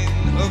wine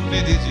of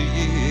vintage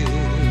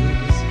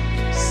years,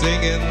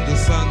 singing the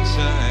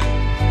sunshine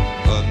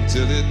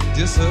until it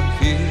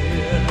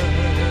disappears.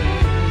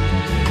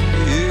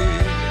 Yeah.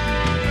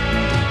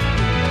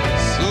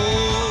 So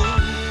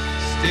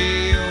stay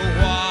a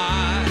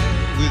while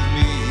with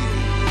me.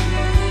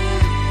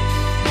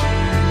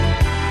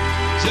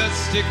 Just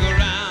stick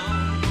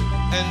around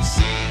and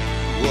see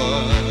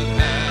what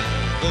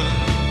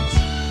happens.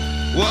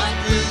 What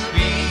will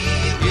be,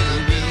 it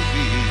will be.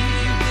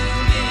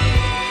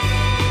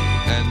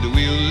 And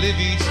we'll live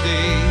each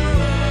day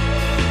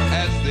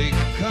as they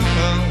come.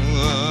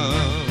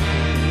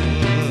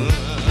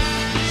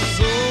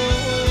 So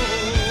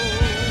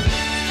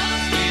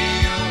stay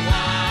a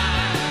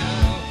while.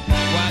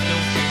 Why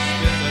don't you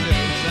spend a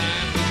little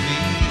time with me?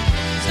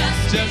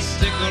 Just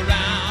stick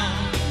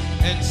around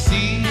and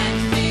see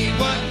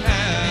what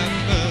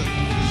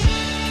happens.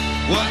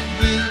 What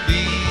will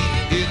be,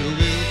 it will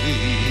be.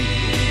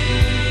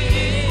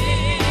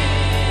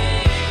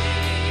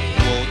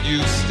 Won't you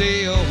stay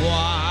a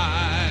while?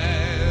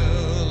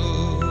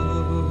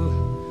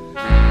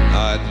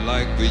 I'd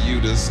like for you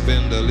to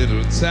spend a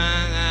little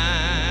time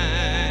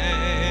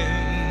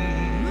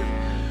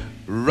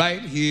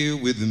right here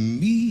with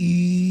me.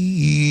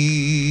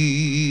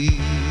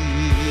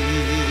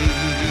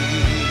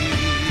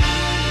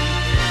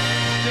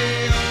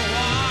 Stay a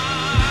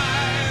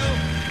while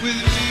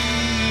with me.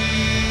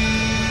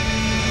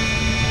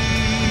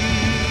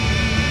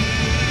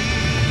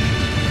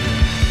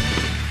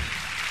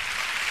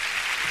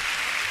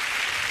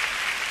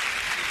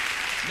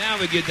 Now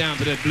we get down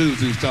to that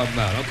blues we was talking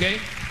about, okay?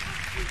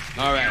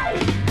 All right.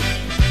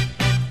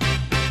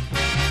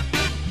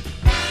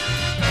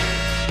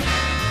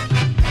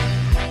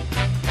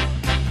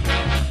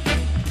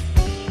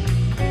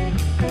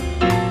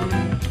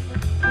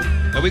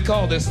 Now we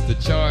call this the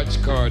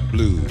charge card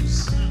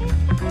blues,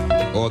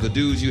 or the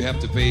dues you have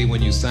to pay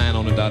when you sign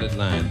on the dotted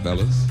line,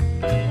 fellas.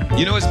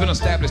 You know, it's been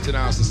established in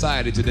our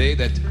society today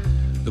that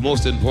the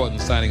most important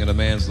signing in a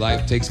man's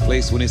life takes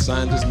place when he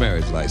signs his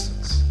marriage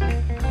license.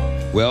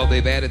 Well,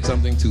 they've added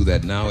something to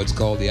that now. It's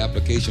called the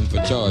application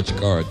for charge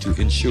card to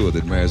ensure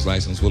that marriage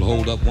license will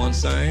hold up once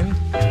signed.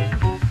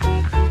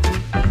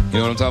 You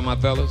know what I'm talking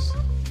about, fellas?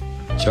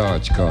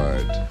 Charge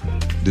card,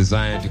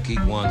 designed to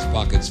keep one's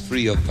pockets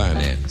free of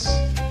finance.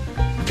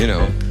 You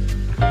know,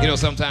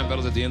 sometimes,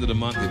 fellas, at the end of the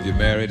month, if you're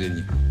married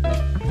and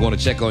you want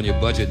to check on your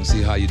budget and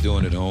see how you're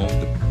doing at home,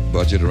 the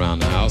budget around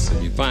the house,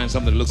 and you find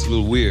something that looks a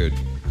little weird.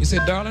 You say,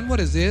 darling, what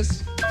is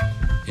this?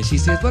 And she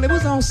says, well, it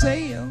was on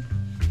sale.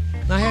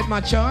 I had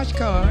my charge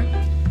card,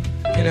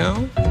 you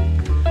know.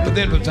 But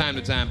then from time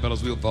to time,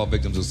 fellas, we'll fall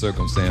victims of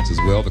circumstance as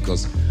well,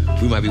 because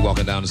we might be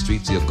walking down the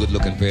street, see a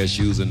good-looking pair of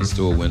shoes in the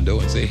store window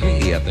and say,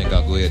 hey, I think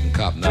I'll go ahead and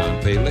cop now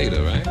and pay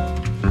later, right?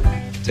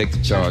 Take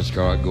the charge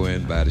card, go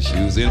in, buy the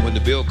shoes. Then when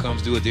the bill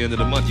comes due at the end of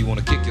the month, you want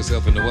to kick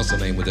yourself in the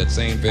what's-her-name with that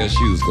same pair of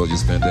shoes because you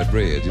spent that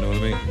bread, you know what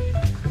I mean?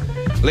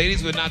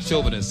 Ladies, we're not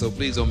chauvinists, so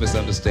please don't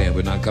misunderstand.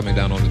 We're not coming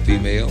down on the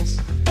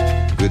females.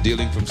 We're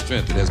dealing from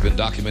strength. It has been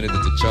documented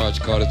that the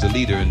charge card is the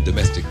leader in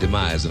domestic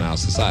demise in our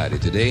society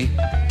today.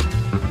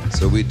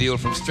 So we deal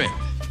from strength.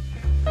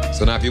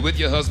 So now if you're with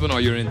your husband or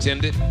your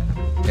intended,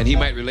 and he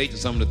might relate to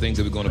some of the things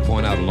that we're going to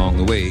point out along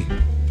the way,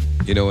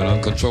 you know, and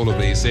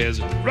uncontrollably he says,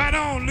 right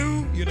on,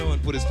 Lou, you know,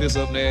 and put his fist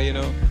up there, you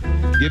know.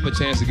 Give him a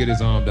chance to get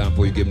his arm down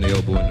before you give him the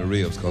elbow in the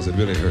ribs, because it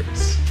really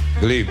hurts.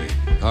 Believe me,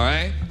 all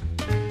right?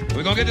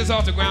 We're going to get this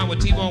off the ground with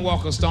T-Bone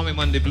Walker's Stormy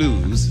Monday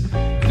Blues,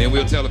 and then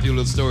we'll tell a few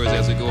little stories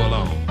as we go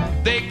along.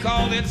 They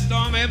call it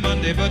Stormy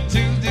Monday, but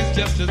Tuesday's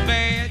just as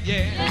bad,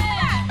 yeah.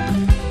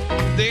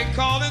 They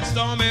call it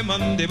Stormy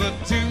Monday, but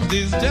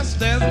Tuesday's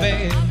just as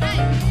bad.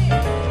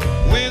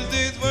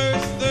 Wednesday's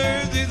worse,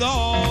 Thursday's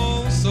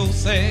all so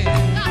sad.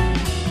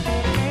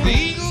 The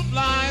eagle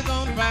flies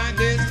on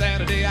Friday,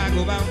 Saturday I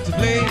go out to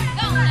play.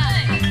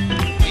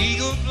 The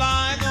eagle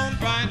flies on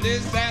Friday,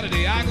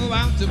 Saturday I go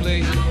out to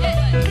play.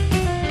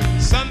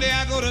 Sunday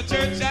I go to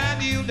church, I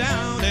kneel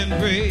down and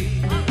pray.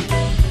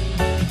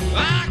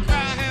 I cry,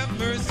 have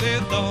mercy,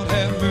 Lord,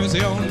 have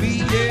mercy on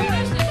me, yeah.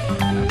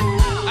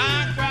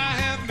 I cry,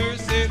 have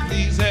mercy,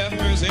 please have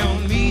mercy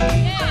on me.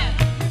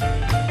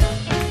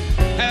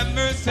 Have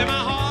mercy, my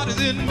heart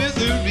is in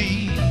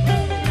misery,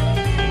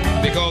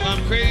 because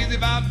I'm crazy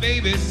about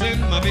baby,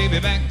 send my baby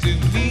back to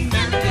me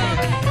now,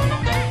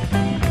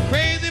 yeah.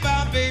 Crazy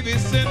about baby,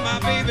 send my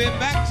baby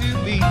back to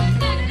me.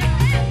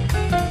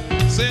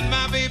 Send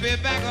my baby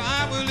back or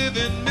I will live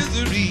in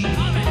misery.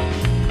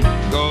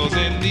 Cause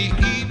in the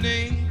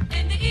evening,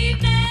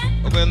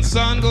 when the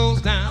sun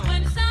goes down,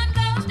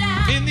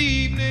 in the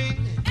evening,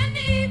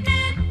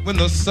 when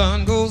the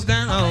sun goes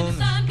down,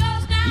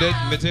 let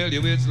me tell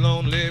you it's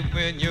lonely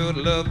when your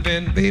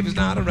loving baby's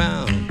not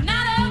around.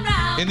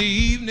 In the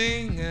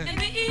evening,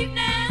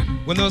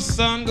 when the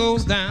sun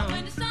goes down,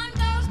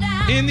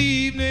 in the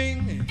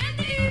evening,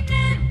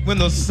 when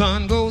the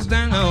sun goes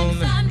down,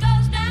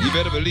 you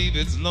better believe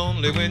it's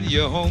lonely when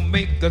your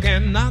homemaker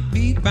cannot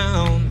be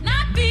found.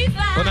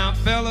 But now,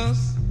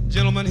 fellas,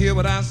 gentlemen, hear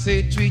what I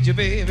say, treat your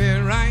baby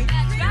right.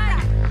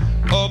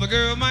 Or the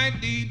girl might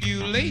leave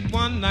you late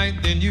one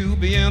night, then you'll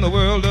be in a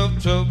world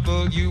of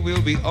trouble. You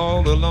will be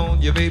all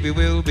alone, your baby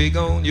will be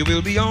gone, you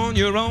will be on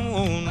your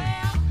own.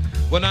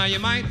 Well, now you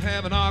might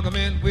have an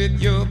argument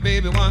with your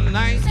baby one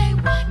night. Say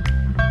what?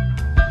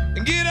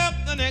 And get up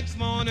the next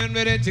morning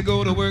ready to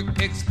go to work,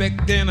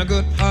 expecting a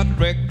good hot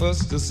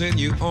breakfast to send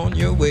you on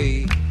your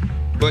way.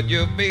 But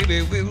your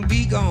baby will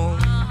be gone.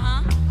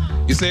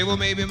 You say, well,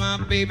 maybe my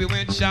baby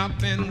went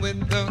shopping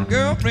with her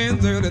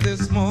girlfriends early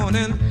this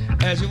morning.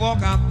 As you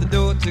walk out the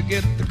door to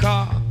get the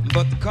car,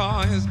 but the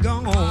car is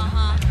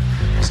gone.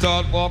 You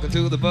start walking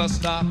to the bus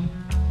stop,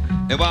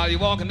 and while you're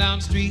walking down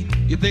the street,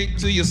 you think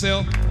to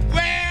yourself,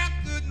 where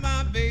could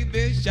my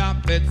baby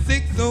shop at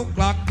 6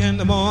 o'clock in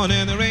the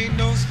morning? There ain't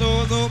no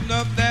stores open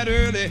up that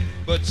early,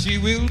 but she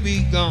will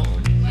be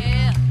gone.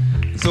 Yeah.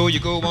 So you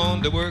go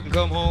on to work and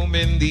come home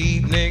in the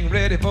evening,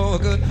 ready for a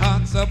good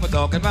hot supper,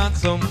 talking about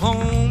some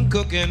home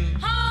cooking.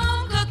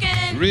 Home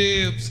cooking.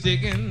 Rib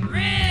sticking.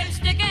 Rib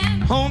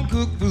sticking. Home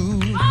cooked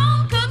food.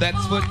 Home cooked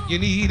That's food. What you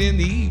need in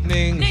the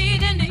evening.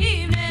 Need in the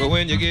evening. But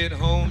when you get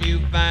home,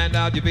 you find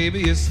out your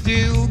baby is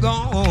still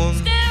gone.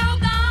 Still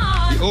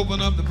gone. You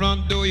open up the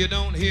front door, you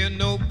don't hear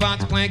no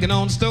pots clanking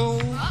on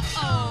stove.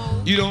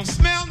 Uh-oh. You don't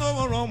smell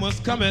no aromas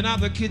coming out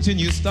the kitchen,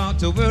 you start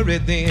to worry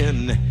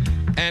then.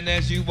 And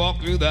as you walk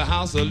through the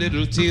house, a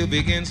little tear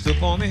begins to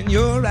form in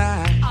your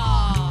eye.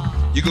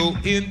 Aww. You go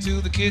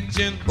into the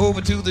kitchen, over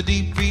to the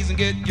deep freeze and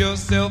get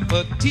yourself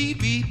a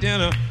TV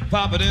dinner.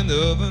 Pop it in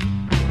the oven.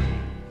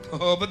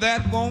 Oh, but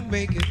that won't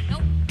make it.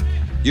 Nope.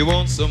 You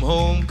want some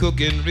home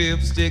cooking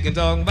rib stick and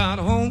talking about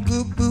home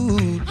cooked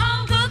food.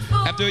 Home cooked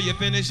food. After you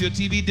finish your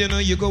TV dinner,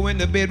 you go in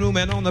the bedroom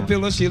and on the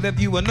pillow she left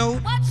you a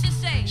note. What'd she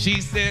say? She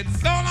said,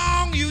 so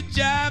long, you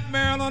jive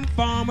Maryland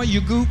farmer,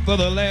 you goof for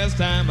the last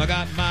time. I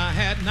got my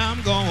hat and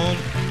I'm gone.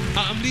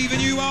 I'm leaving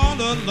you all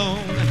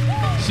alone.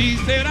 She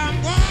said,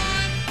 I'm going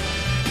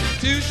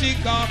to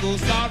Chicago,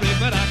 sorry,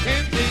 but I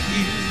can't take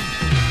you.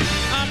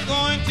 I'm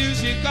going to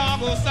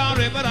Chicago,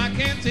 sorry, but I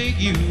can't take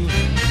you.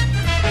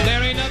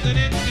 There ain't nothing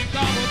in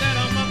Chicago that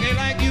a monkey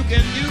like you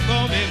can do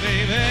for me,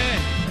 baby.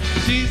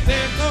 She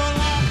said, so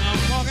long,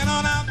 I'm walking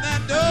on out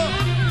that door.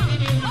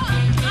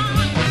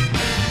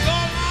 So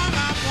long,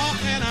 I'm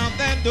walking out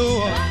that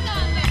door.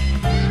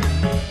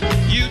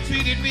 You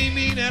treated me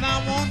mean and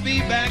I won't be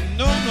back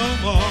no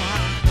more.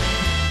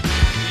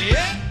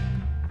 Yeah.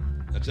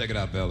 Now check it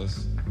out,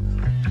 fellas.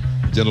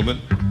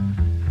 Gentlemen,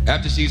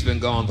 after she's been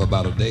gone for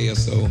about a day or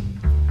so,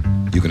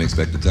 you can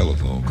expect a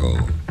telephone call.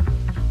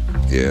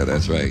 Yeah,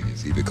 that's right. You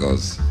see,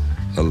 because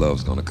her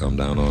love's gonna come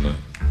down on her.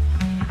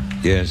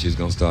 Yeah, and she's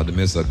gonna start to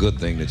miss a good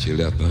thing that she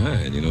left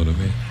behind, you know what I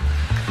mean?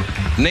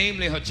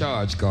 Namely her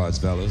charge cards,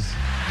 fellas.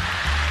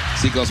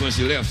 See, because when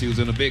she left, she was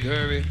in a big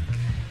hurry.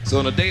 So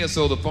in a day or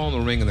so, the phone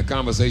will ring and the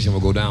conversation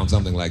will go down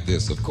something like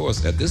this. Of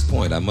course, at this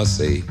point, I must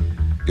say,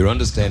 your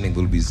understanding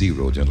will be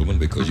zero, gentlemen,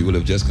 because you will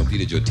have just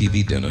completed your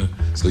TV dinner,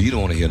 so you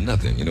don't want to hear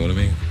nothing, you know what I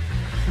mean?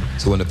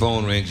 So when the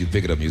phone rings, you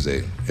pick it up and you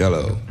say,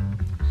 hello.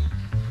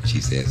 She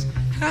says,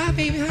 Hi,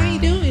 baby, how you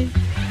doing?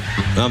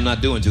 I'm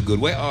not doing too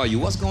good. Where are you?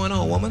 What's going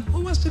on, woman?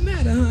 Well, what's the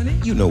matter, honey?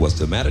 You know what's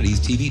the matter.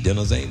 These TV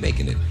dinners ain't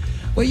making it.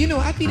 Well, you know,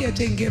 I'd be there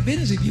taking care of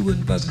business if you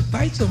wouldn't fuss and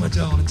fight so much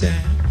all the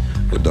time.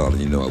 Well,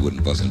 darling, you know I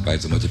wouldn't fuss and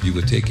fight so much if you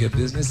would take care of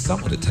business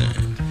some of the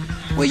time.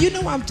 Well, you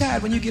know I'm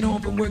tired when you get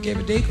home from work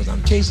every day because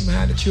I'm chasing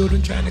behind the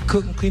children, trying to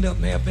cook and clean up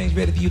and have things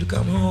ready for you to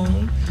come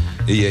home.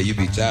 Yeah, you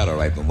be tired, all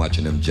right, from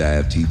watching them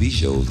jive TV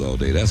shows all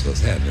day. That's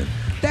what's happening.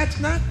 That's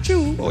not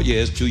true. Oh,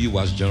 yeah, it's true. You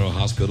watch General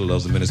Hospital,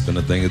 Loves a Minute, Spin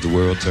a Thing, As the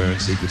World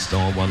Turns, Secret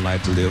Storm, One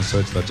Life to Live,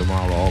 Search for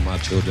Tomorrow, All My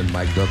Children,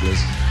 Mike Douglas,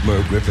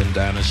 Merv Griffin,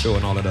 Dinah Show,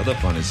 and all that other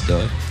funny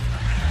stuff.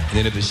 And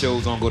then if the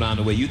shows don't go down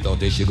the way you thought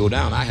they should go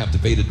down, I have to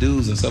pay the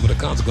dues and suffer the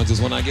consequences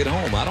when I get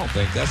home. I don't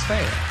think that's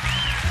fair.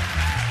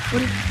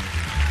 But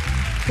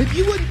if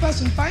you wouldn't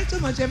fuss and fight so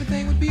much,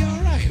 everything would be all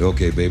right.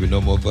 Okay, baby,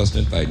 no more fussing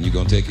and fighting. You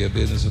gonna take care of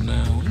business from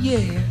now on?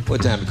 Yeah.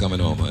 What time you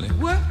coming home, honey?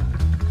 What?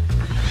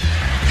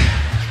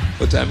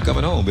 What time you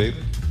coming home, baby?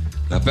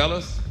 Now,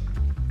 fellas,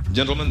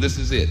 gentlemen, this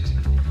is it.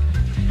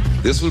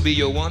 This will be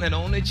your one and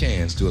only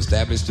chance to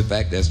establish the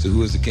fact as to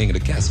who is the king of the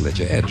castle at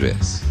your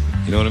address.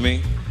 You know what I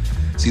mean?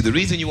 See, the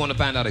reason you want to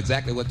find out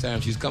exactly what time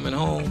she's coming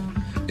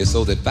home is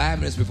so that 5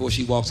 minutes before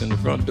she walks in the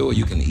front door,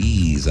 you can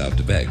ease out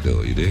the back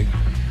door, you dig?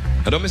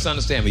 Now, don't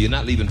misunderstand me. You're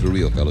not leaving for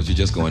real, fellas. You're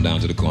just going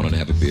down to the corner and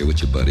have a beer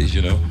with your buddies,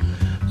 you know?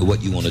 But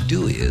what you want to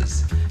do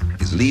is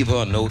leave her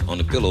a note on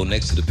the pillow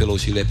next to the pillow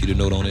she left you the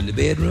note on in the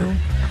bedroom.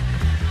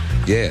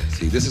 Yeah,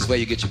 see, this is where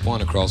you get your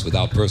point across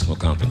without personal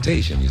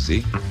confrontation, you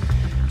see?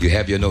 You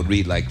have your note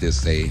read like this,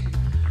 say,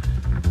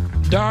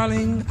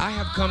 darling, I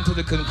have come to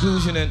the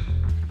conclusion and...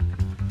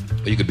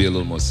 Or you could be a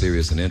little more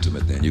serious and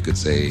intimate then. You could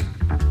say,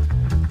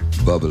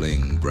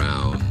 bubbling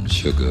brown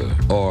sugar,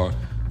 or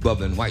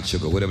bubbling white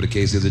sugar, whatever the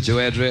case is at your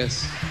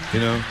address,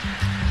 you know?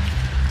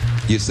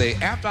 You say,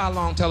 after our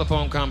long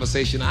telephone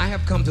conversation, I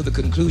have come to the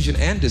conclusion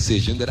and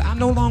decision that I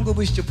no longer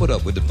wish to put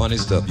up with the funny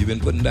stuff you've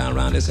been putting down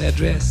around this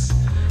address.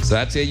 So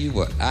I tell you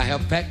what, I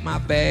have packed my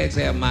bags,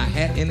 have my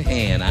hat in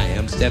hand. I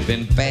am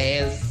stepping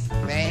fast,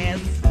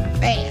 fast,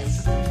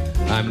 fast.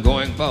 I'm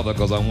going further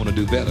because I want to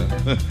do better.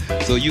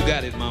 So you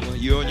got it, mama.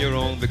 You're on your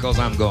own because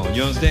I'm gone.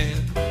 You understand?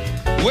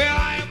 Well,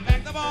 I have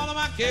packed up all of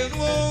my cares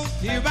and woes.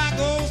 Here I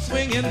go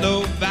swinging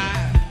low.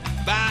 Bye,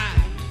 bye,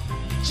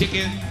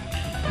 chicken.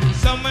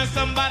 Somewhere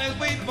somebody's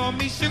waiting for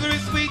me. Sugar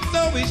is sweet,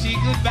 so is she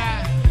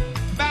goodbye.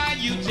 Bye,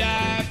 you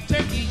jive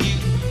turkey, you.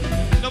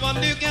 No one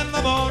new can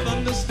love or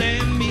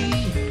understand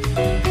me.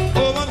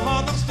 Oh, what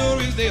Harlem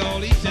stories, they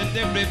all each and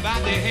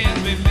everybody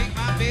hands me. Make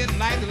my bed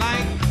like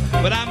light,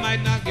 but I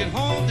might not get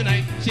home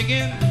tonight.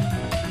 Chicken,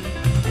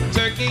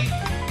 turkey,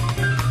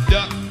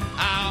 duck,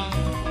 owl,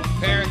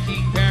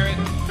 parakeet, parrot,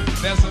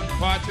 pheasant,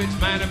 partridge,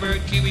 minor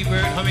bird, kiwi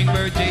bird,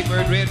 hummingbird,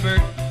 jaybird,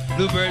 redbird,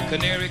 bluebird,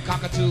 canary,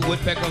 cockatoo,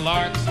 woodpecker,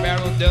 lark,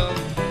 sparrow, dove,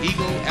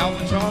 eagle,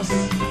 albatross.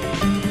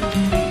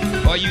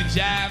 Or you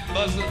jive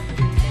buzzer.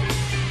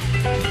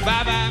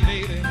 Bye-bye,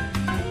 baby.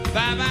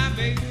 Bye-bye,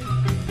 baby.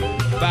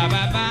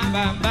 Bye-bye,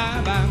 bye-bye,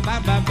 bye-bye,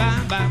 bye-bye,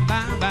 bye-bye, bye-bye,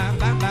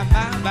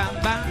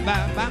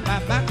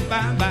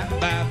 bye-bye,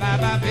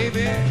 bye-bye,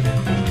 baby.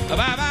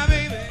 Bye-bye,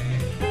 baby.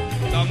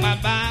 Talk about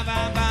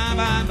bye-bye,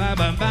 bye-bye,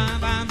 bye-bye,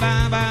 bye-bye,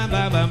 bye-bye,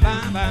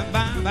 bye-bye,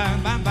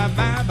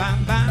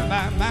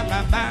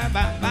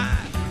 bye-bye.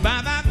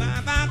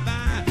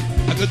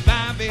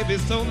 Goodbye, baby,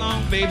 so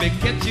long, baby.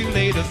 Catch you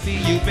later, see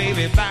you,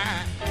 baby.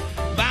 Bye,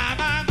 bye,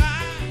 bye,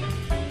 bye.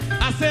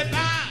 I said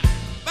bye,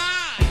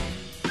 bye,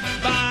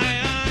 bye.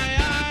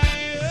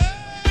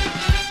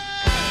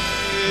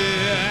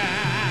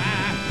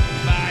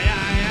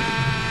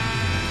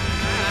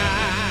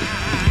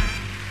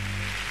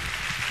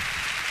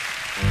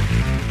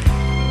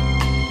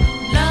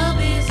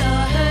 Love is a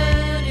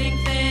hurting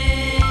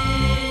thing.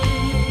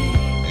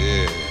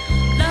 Yeah.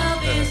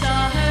 Love is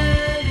a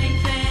hurting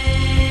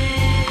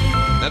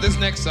thing. Now, this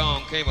next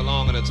song came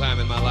along at a time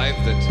in my life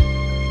that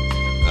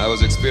I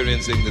was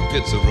experiencing the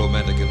pits of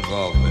romantic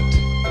involvement.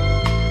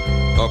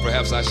 Or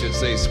perhaps I should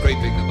say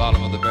scraping the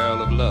bottom of the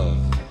barrel of love.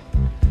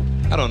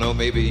 I don't know,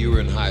 maybe you were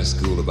in high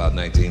school about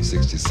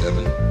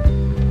 1967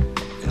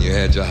 and you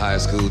had your high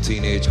school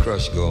teenage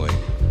crush going.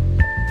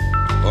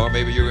 Or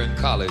maybe you were in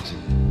college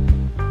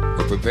and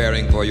were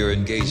preparing for your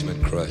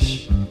engagement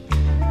crush.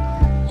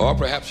 Or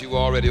perhaps you were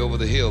already over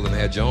the hill and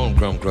had your own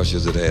crumb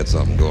crushes that had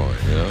something going,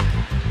 you know?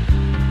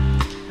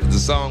 The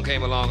song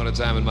came along at a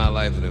time in my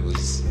life and it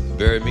was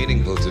very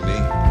meaningful to me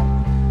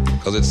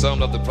because it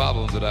summed up the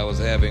problems that I was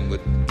having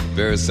with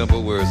very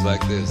simple words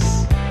like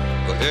this.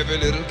 For every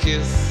little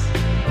kiss,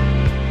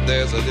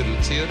 there's a little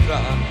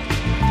teardrop.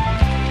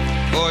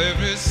 For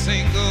every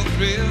single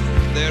thrill,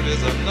 there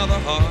is another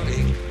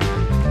heartache.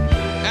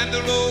 And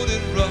the road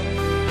is rough,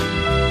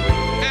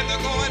 and the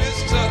going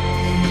is tough.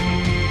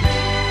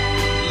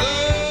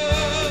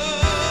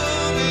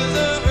 Love is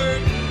a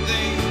hurting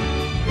thing.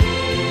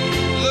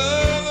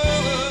 Love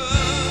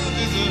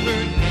is a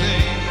hurting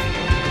thing.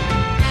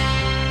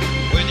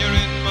 When you're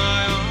in my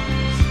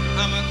arms,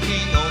 I'm a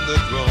king on the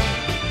throne.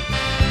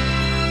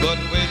 But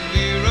when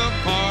we're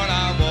apart, I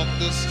walk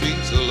the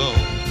streets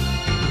alone.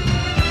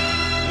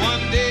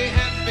 One day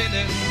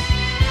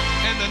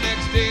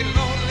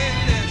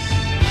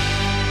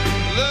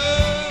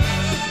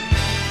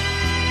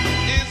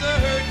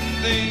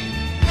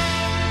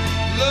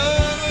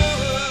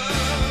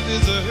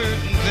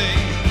thing.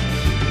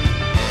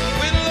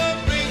 When love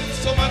brings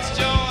so much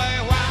joy,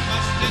 why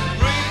must it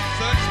bring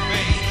such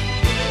pain?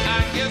 I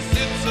guess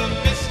it's a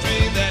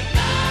mystery that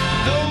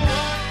no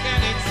one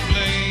can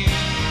explain.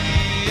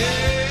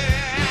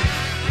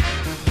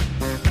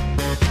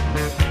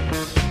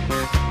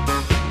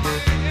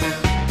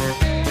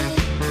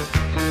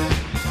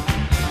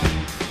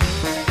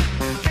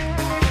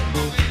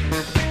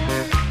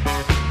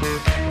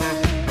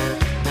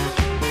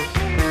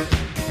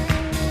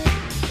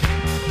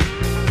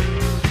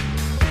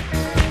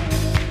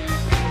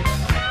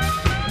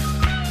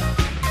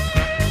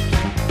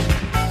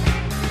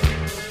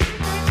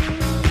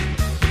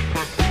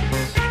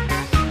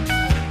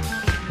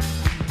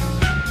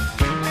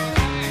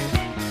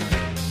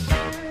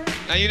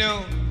 Now, you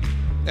know,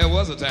 there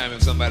was a time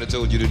if somebody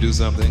told you to do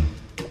something,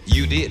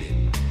 you did it.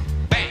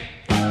 Bang!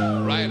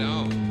 Right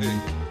on.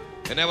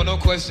 And there were no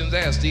questions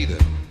asked either.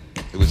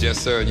 It was yes,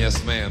 sir, and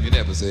yes, ma'am. You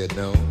never said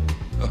no.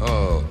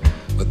 Oh,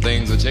 but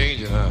things are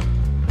changing, huh?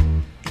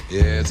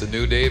 Yeah, it's a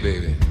new day,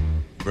 baby.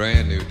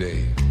 Brand new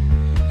day.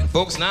 And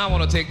folks now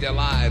want to take their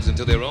lives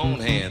into their own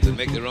hands and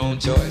make their own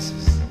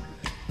choices.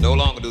 No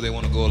longer do they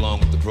want to go along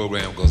with the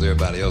program because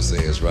everybody else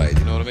says it's right.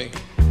 You know what I mean?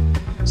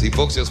 See,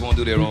 folks just want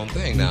to do their own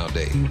thing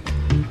nowadays.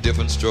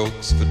 Different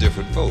strokes for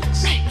different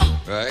folks,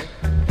 right?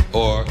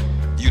 Or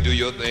you do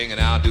your thing and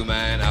I'll do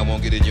mine. I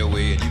won't get in your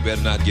way and you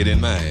better not get in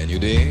mine, you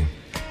dig?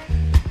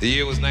 The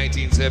year was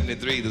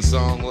 1973. The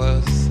song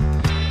was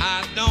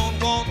I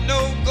don't want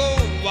no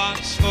gold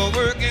watch for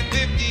working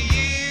 50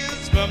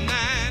 years from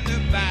 9 to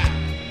 5.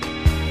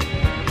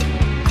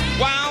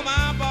 While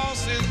my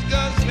boss is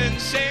guzzling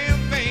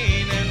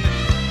champagne and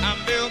I'm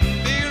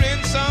building beer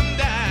in some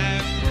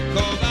dive,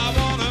 'cause I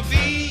wanna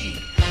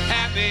be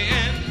happy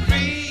and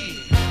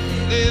free,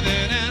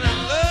 living and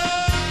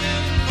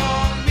loving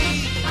for me.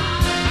 I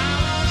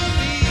wanna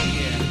be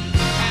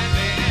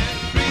happy and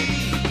free,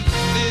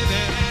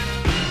 living and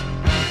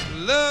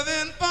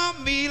loving for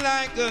me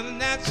like a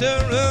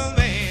natural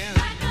man.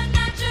 Like a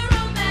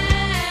natural man.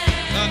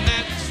 A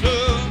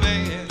natural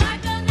man.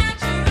 Like a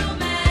natural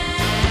man.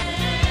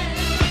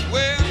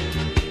 Well,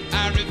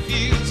 I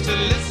refuse to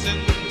listen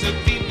to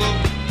people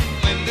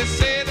when they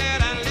say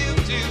that I live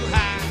too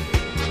high.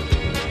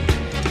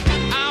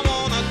 I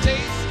wanna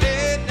taste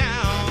it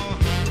now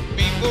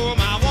before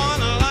my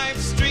one life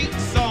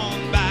streaks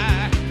on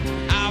by.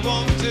 I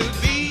want to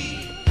be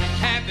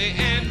happy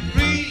and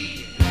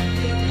free,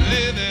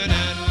 living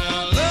and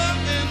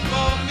loving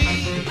for me.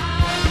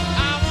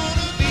 I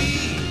wanna be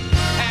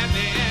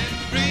happy and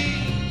free,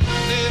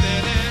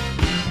 living and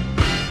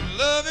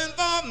loving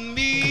for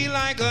me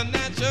like a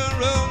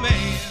natural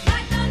man.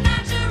 Like a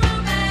natural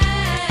man.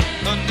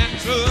 A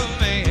natural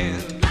man.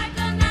 Like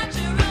a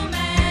natural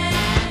man.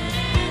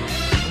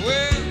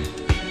 Well,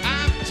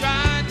 I've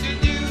tried to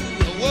do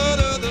what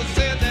others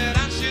said that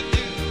I should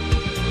do.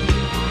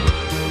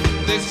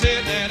 They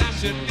said that I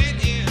should fit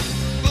in,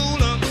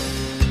 fool 'em,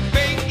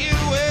 fake it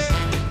well.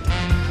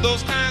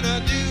 Those kind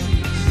of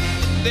dudes,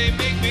 they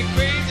make me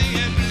crazy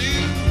and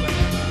blue.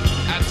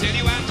 I tell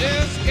you, I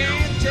just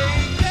can't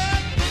take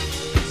that.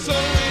 So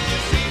when you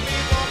see me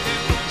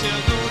walking, won't you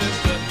notice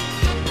the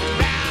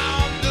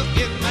round look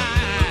in my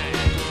eye?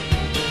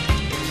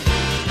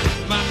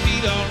 My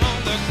feet are on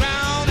the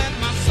ground and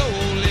my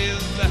soul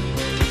is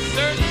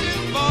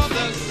searching for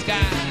the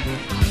sky.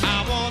 I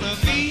wanna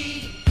be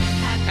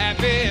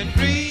happy and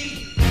free,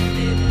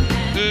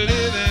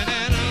 living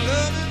and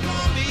loving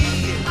for me.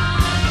 I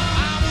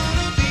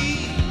wanna be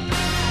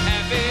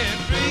happy and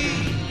free,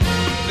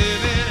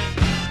 living and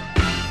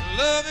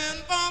loving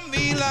for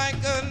me like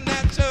a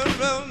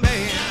natural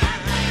man.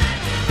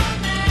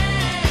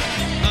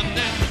 A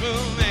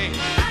natural man.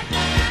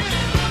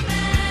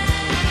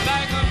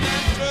 Like a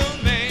natural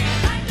man.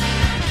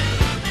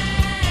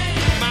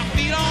 My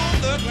feet on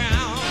the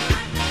ground.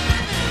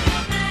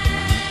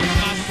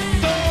 My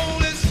soul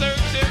is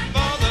searching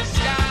for the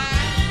sky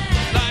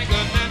like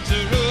a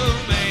natural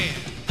man.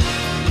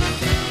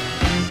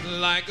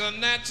 Like a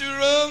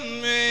natural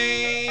man.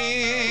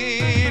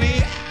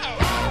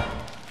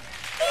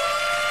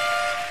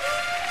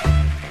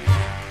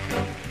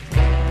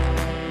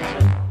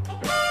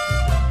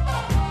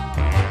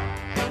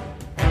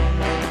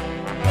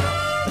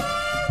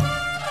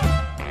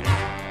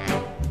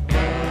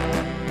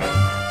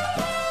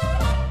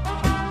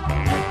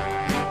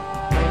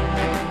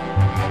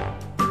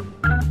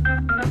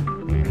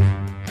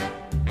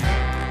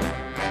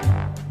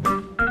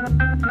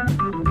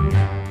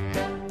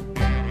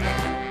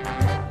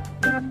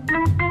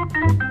 Yeah.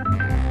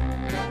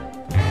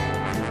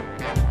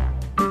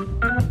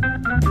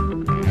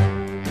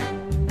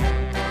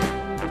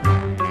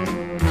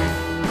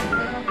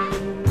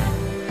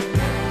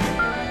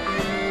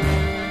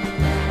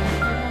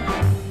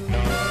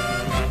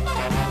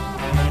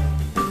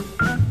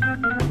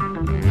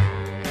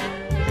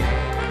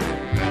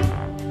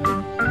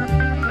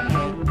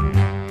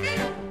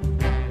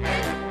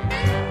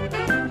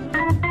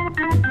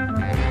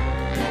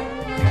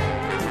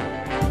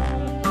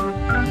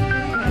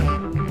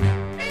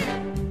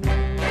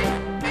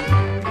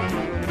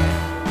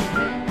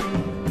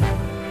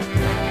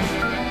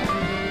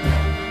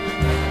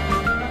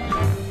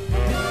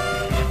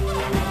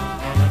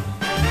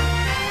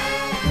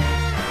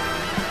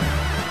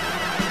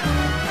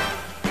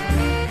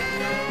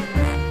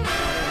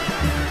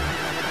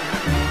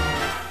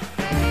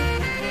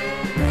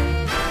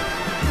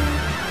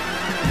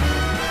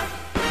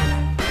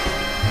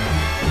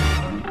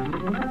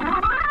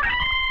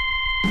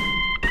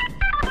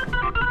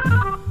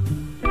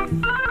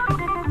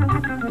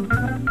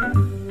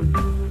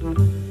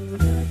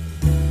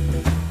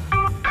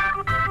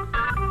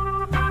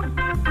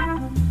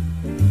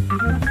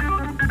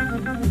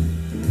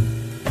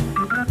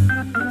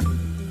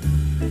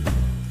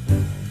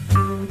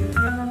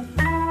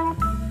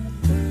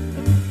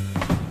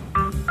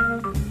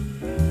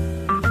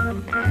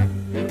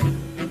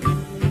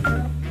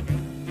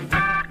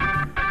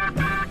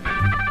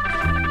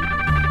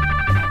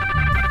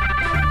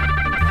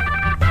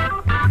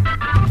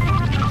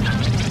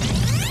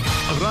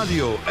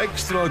 Radio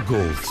Extra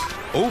Gold.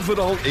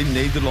 Overal in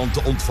Nederland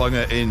te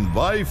ontvangen in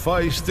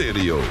wifi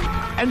stereo.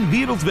 En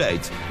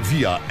wereldwijd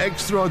via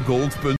extragold.nl.